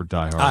 for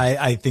Die Hard.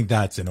 I think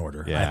that's in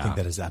order. I think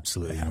that is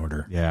absolutely in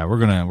order. Yeah, we're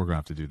gonna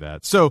have to do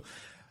that. So,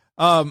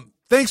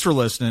 thanks for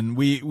listening.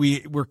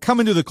 We're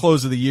coming to the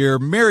close of the year.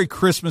 Merry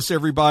Christmas,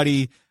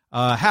 everybody.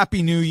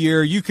 Happy New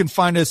Year. You can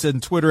find us on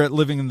Twitter at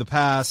Living in the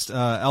Past,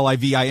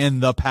 LIVIN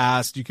the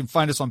Past. You can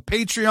find us on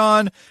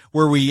Patreon,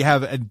 where we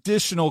have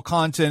additional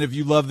content. If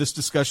you love this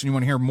discussion, you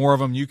want to hear more of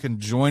them, you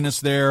can join us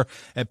there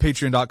at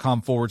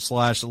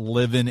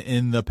patreon.com/Living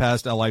in the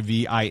Past,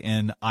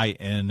 LIVININ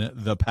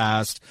the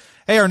Past.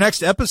 Hey, our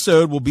next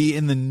episode will be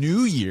in the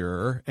new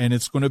year, and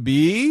it's going to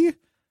be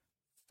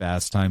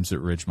Fast Times at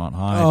Ridgemont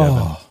High,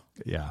 Devin.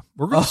 Yeah.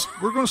 We're going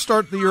to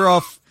start the year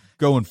off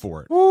going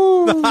for it.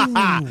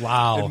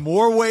 Wow. In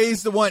more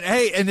ways than one.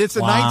 Hey, and it's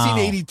a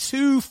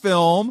 1982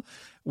 film.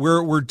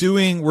 We're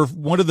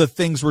one of the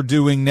things we're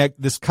doing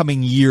this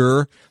coming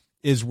year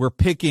is we're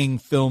picking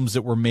films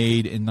that were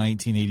made in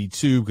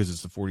 1982 because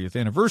it's the 40th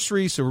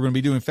anniversary. So we're going to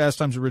be doing Fast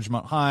Times at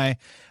Ridgemont High.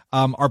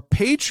 Our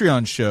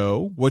Patreon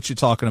show, What You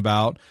Talking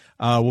About,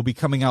 will be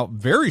coming out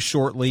very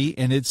shortly,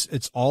 and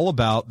it's all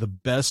about the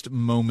best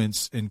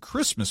moments in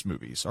Christmas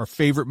movies, our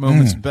favorite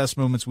moments, best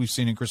moments we've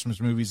seen in Christmas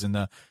movies in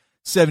the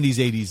 70s,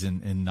 80s,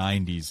 and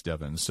 90s,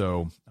 Devin.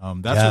 So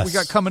that's what we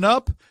got coming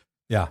up.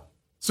 Yeah.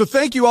 So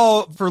thank you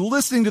all for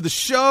listening to the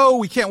show.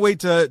 We can't wait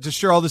to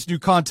share all this new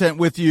content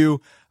with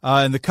you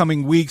in the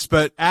coming weeks.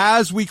 But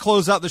as we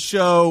close out the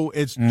show,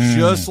 it's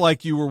just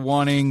like you were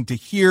wanting to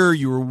hear.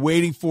 You were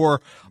waiting for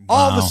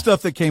all the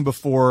stuff that came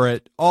before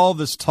it, all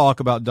this talk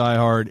about Die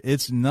Hard.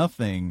 It's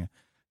nothing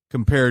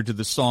compared to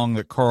the song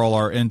that Carl,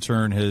 our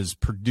intern, has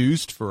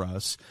produced for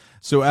us.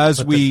 So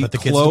as we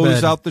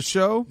close out the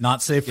show,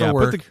 not safe for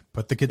work.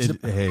 Put the kids to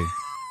bed. Hey,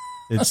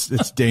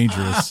 it's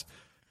dangerous.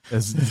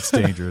 It's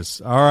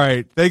dangerous. All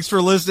right. Thanks for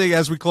listening.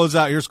 As we close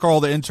out, here's Carl,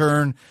 the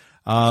intern.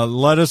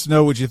 Let us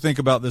know what you think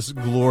about this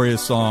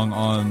glorious song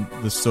on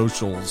the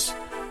socials.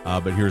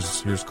 But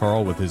here's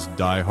Carl with his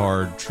Die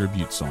Hard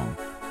tribute song.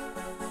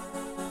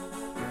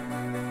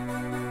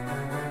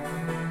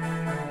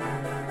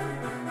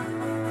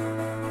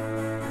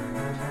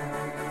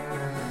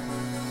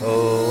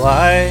 Oh,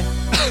 I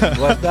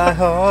watch Die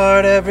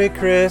Hard every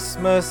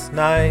Christmas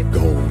night.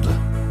 Gold.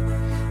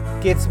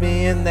 Gets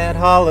me in that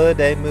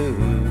holiday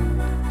mood.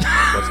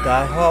 Watch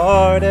Die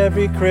Hard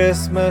every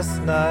Christmas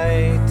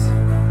night.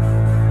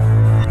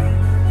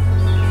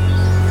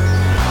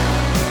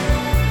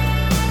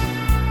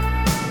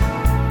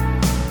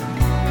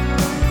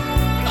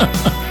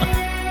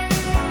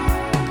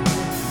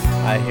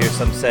 I hear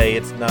some say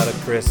it's not a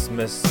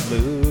Christmas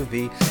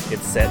movie.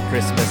 It's set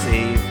Christmas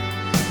Eve.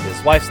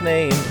 His wife's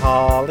named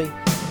Holly.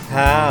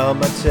 How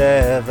much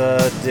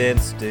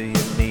evidence do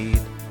you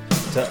need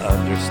to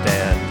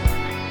understand?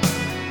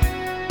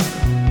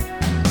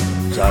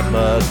 John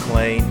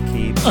McClane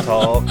keeps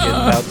talking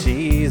about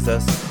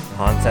Jesus.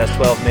 Hans has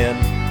 12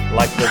 men,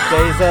 like the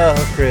days of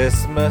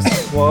Christmas.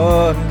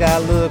 One guy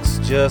looks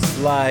just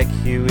like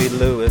Huey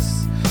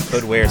Lewis,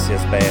 but where's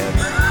his band?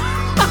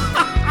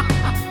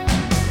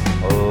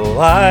 Oh,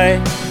 I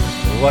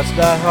watch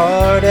Die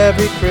Hard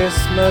every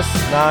Christmas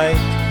night.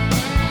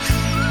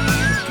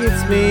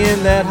 Gets me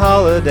in that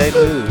holiday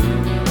mood.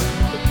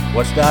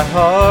 Watch Die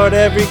Hard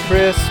every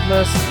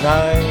Christmas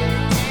night.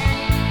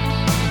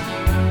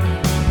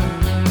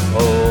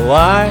 Oh,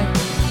 I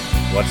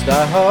watch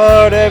Die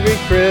Hard every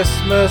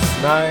Christmas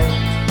night.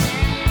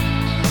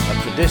 A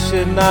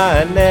tradition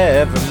I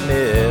never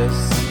miss.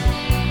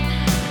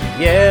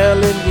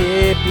 Yelling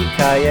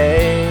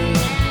yippee-ki-yay.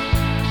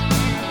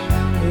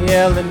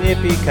 Yelling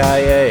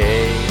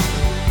yippee-ki-yay.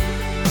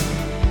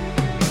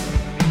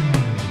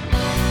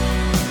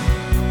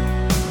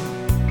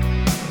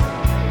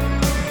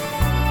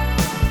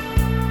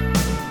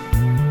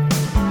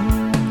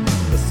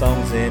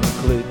 Songs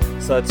include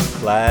such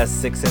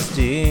classics as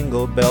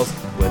Jingle Bells,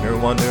 Winter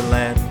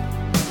Wonderland,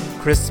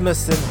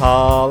 Christmas in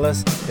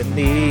Hollis, and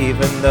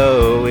even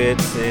though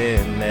it's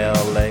in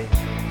LA,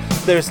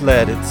 there's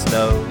Let It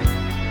Snow.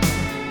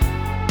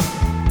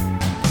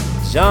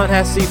 John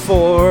has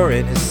C4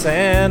 in his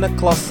Santa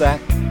Claus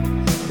sack.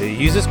 He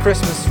uses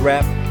Christmas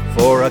wrap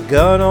for a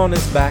gun on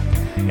his back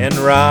and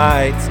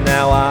writes,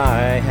 "Now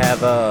I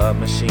have a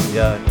machine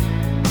gun.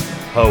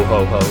 Ho,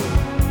 ho, ho."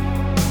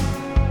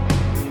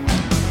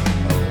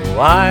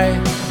 I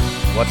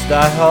watch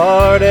Die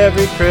Hard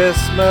every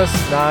Christmas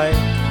night.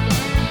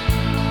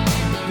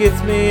 It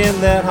gets me in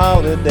that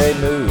holiday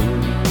mood.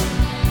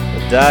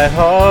 Die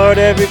Hard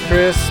every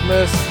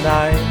Christmas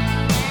night.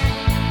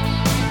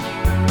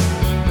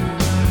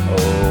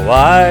 Oh,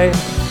 I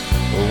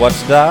watch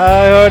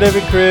Die Hard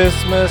every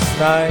Christmas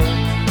night.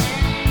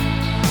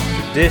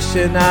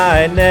 Tradition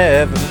I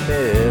never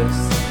miss.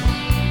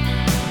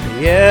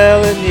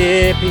 Yelling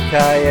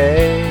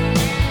yippee-ki-yay.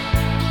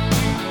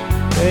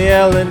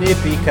 Yelling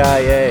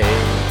yippee-ki-yay.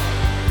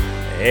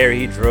 Ere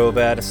he drove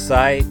out of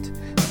sight,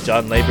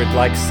 John labored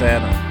like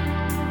Santa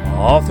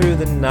all through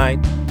the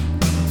night.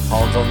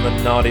 Hans on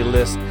the naughty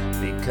list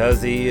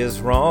because he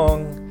is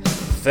wrong.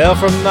 Fell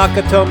from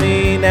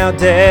Nakatomi, now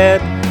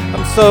dead.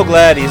 I'm so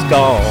glad he's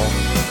gone.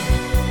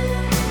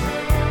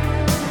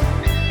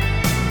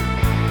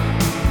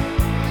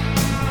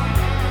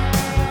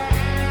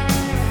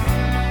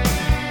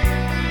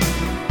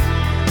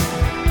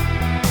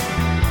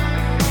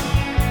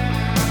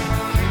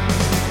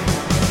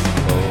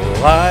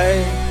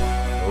 I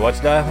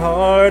watch Die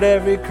Hard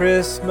every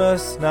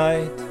Christmas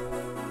night.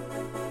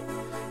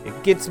 It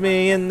gets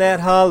me in that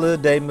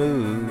holiday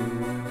mood.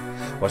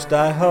 Watch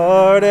Die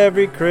Hard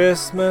every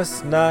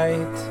Christmas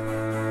night.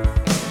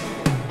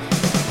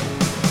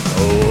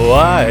 Oh,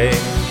 I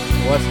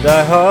watch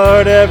Die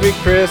Hard every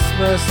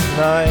Christmas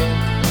night.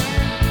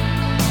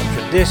 A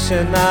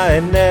tradition I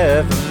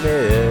never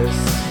miss.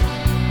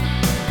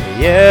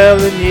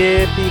 Yelling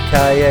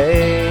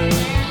yippee-ki-yay.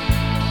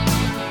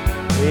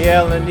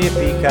 Yelling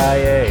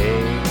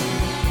yippee-ki-yay.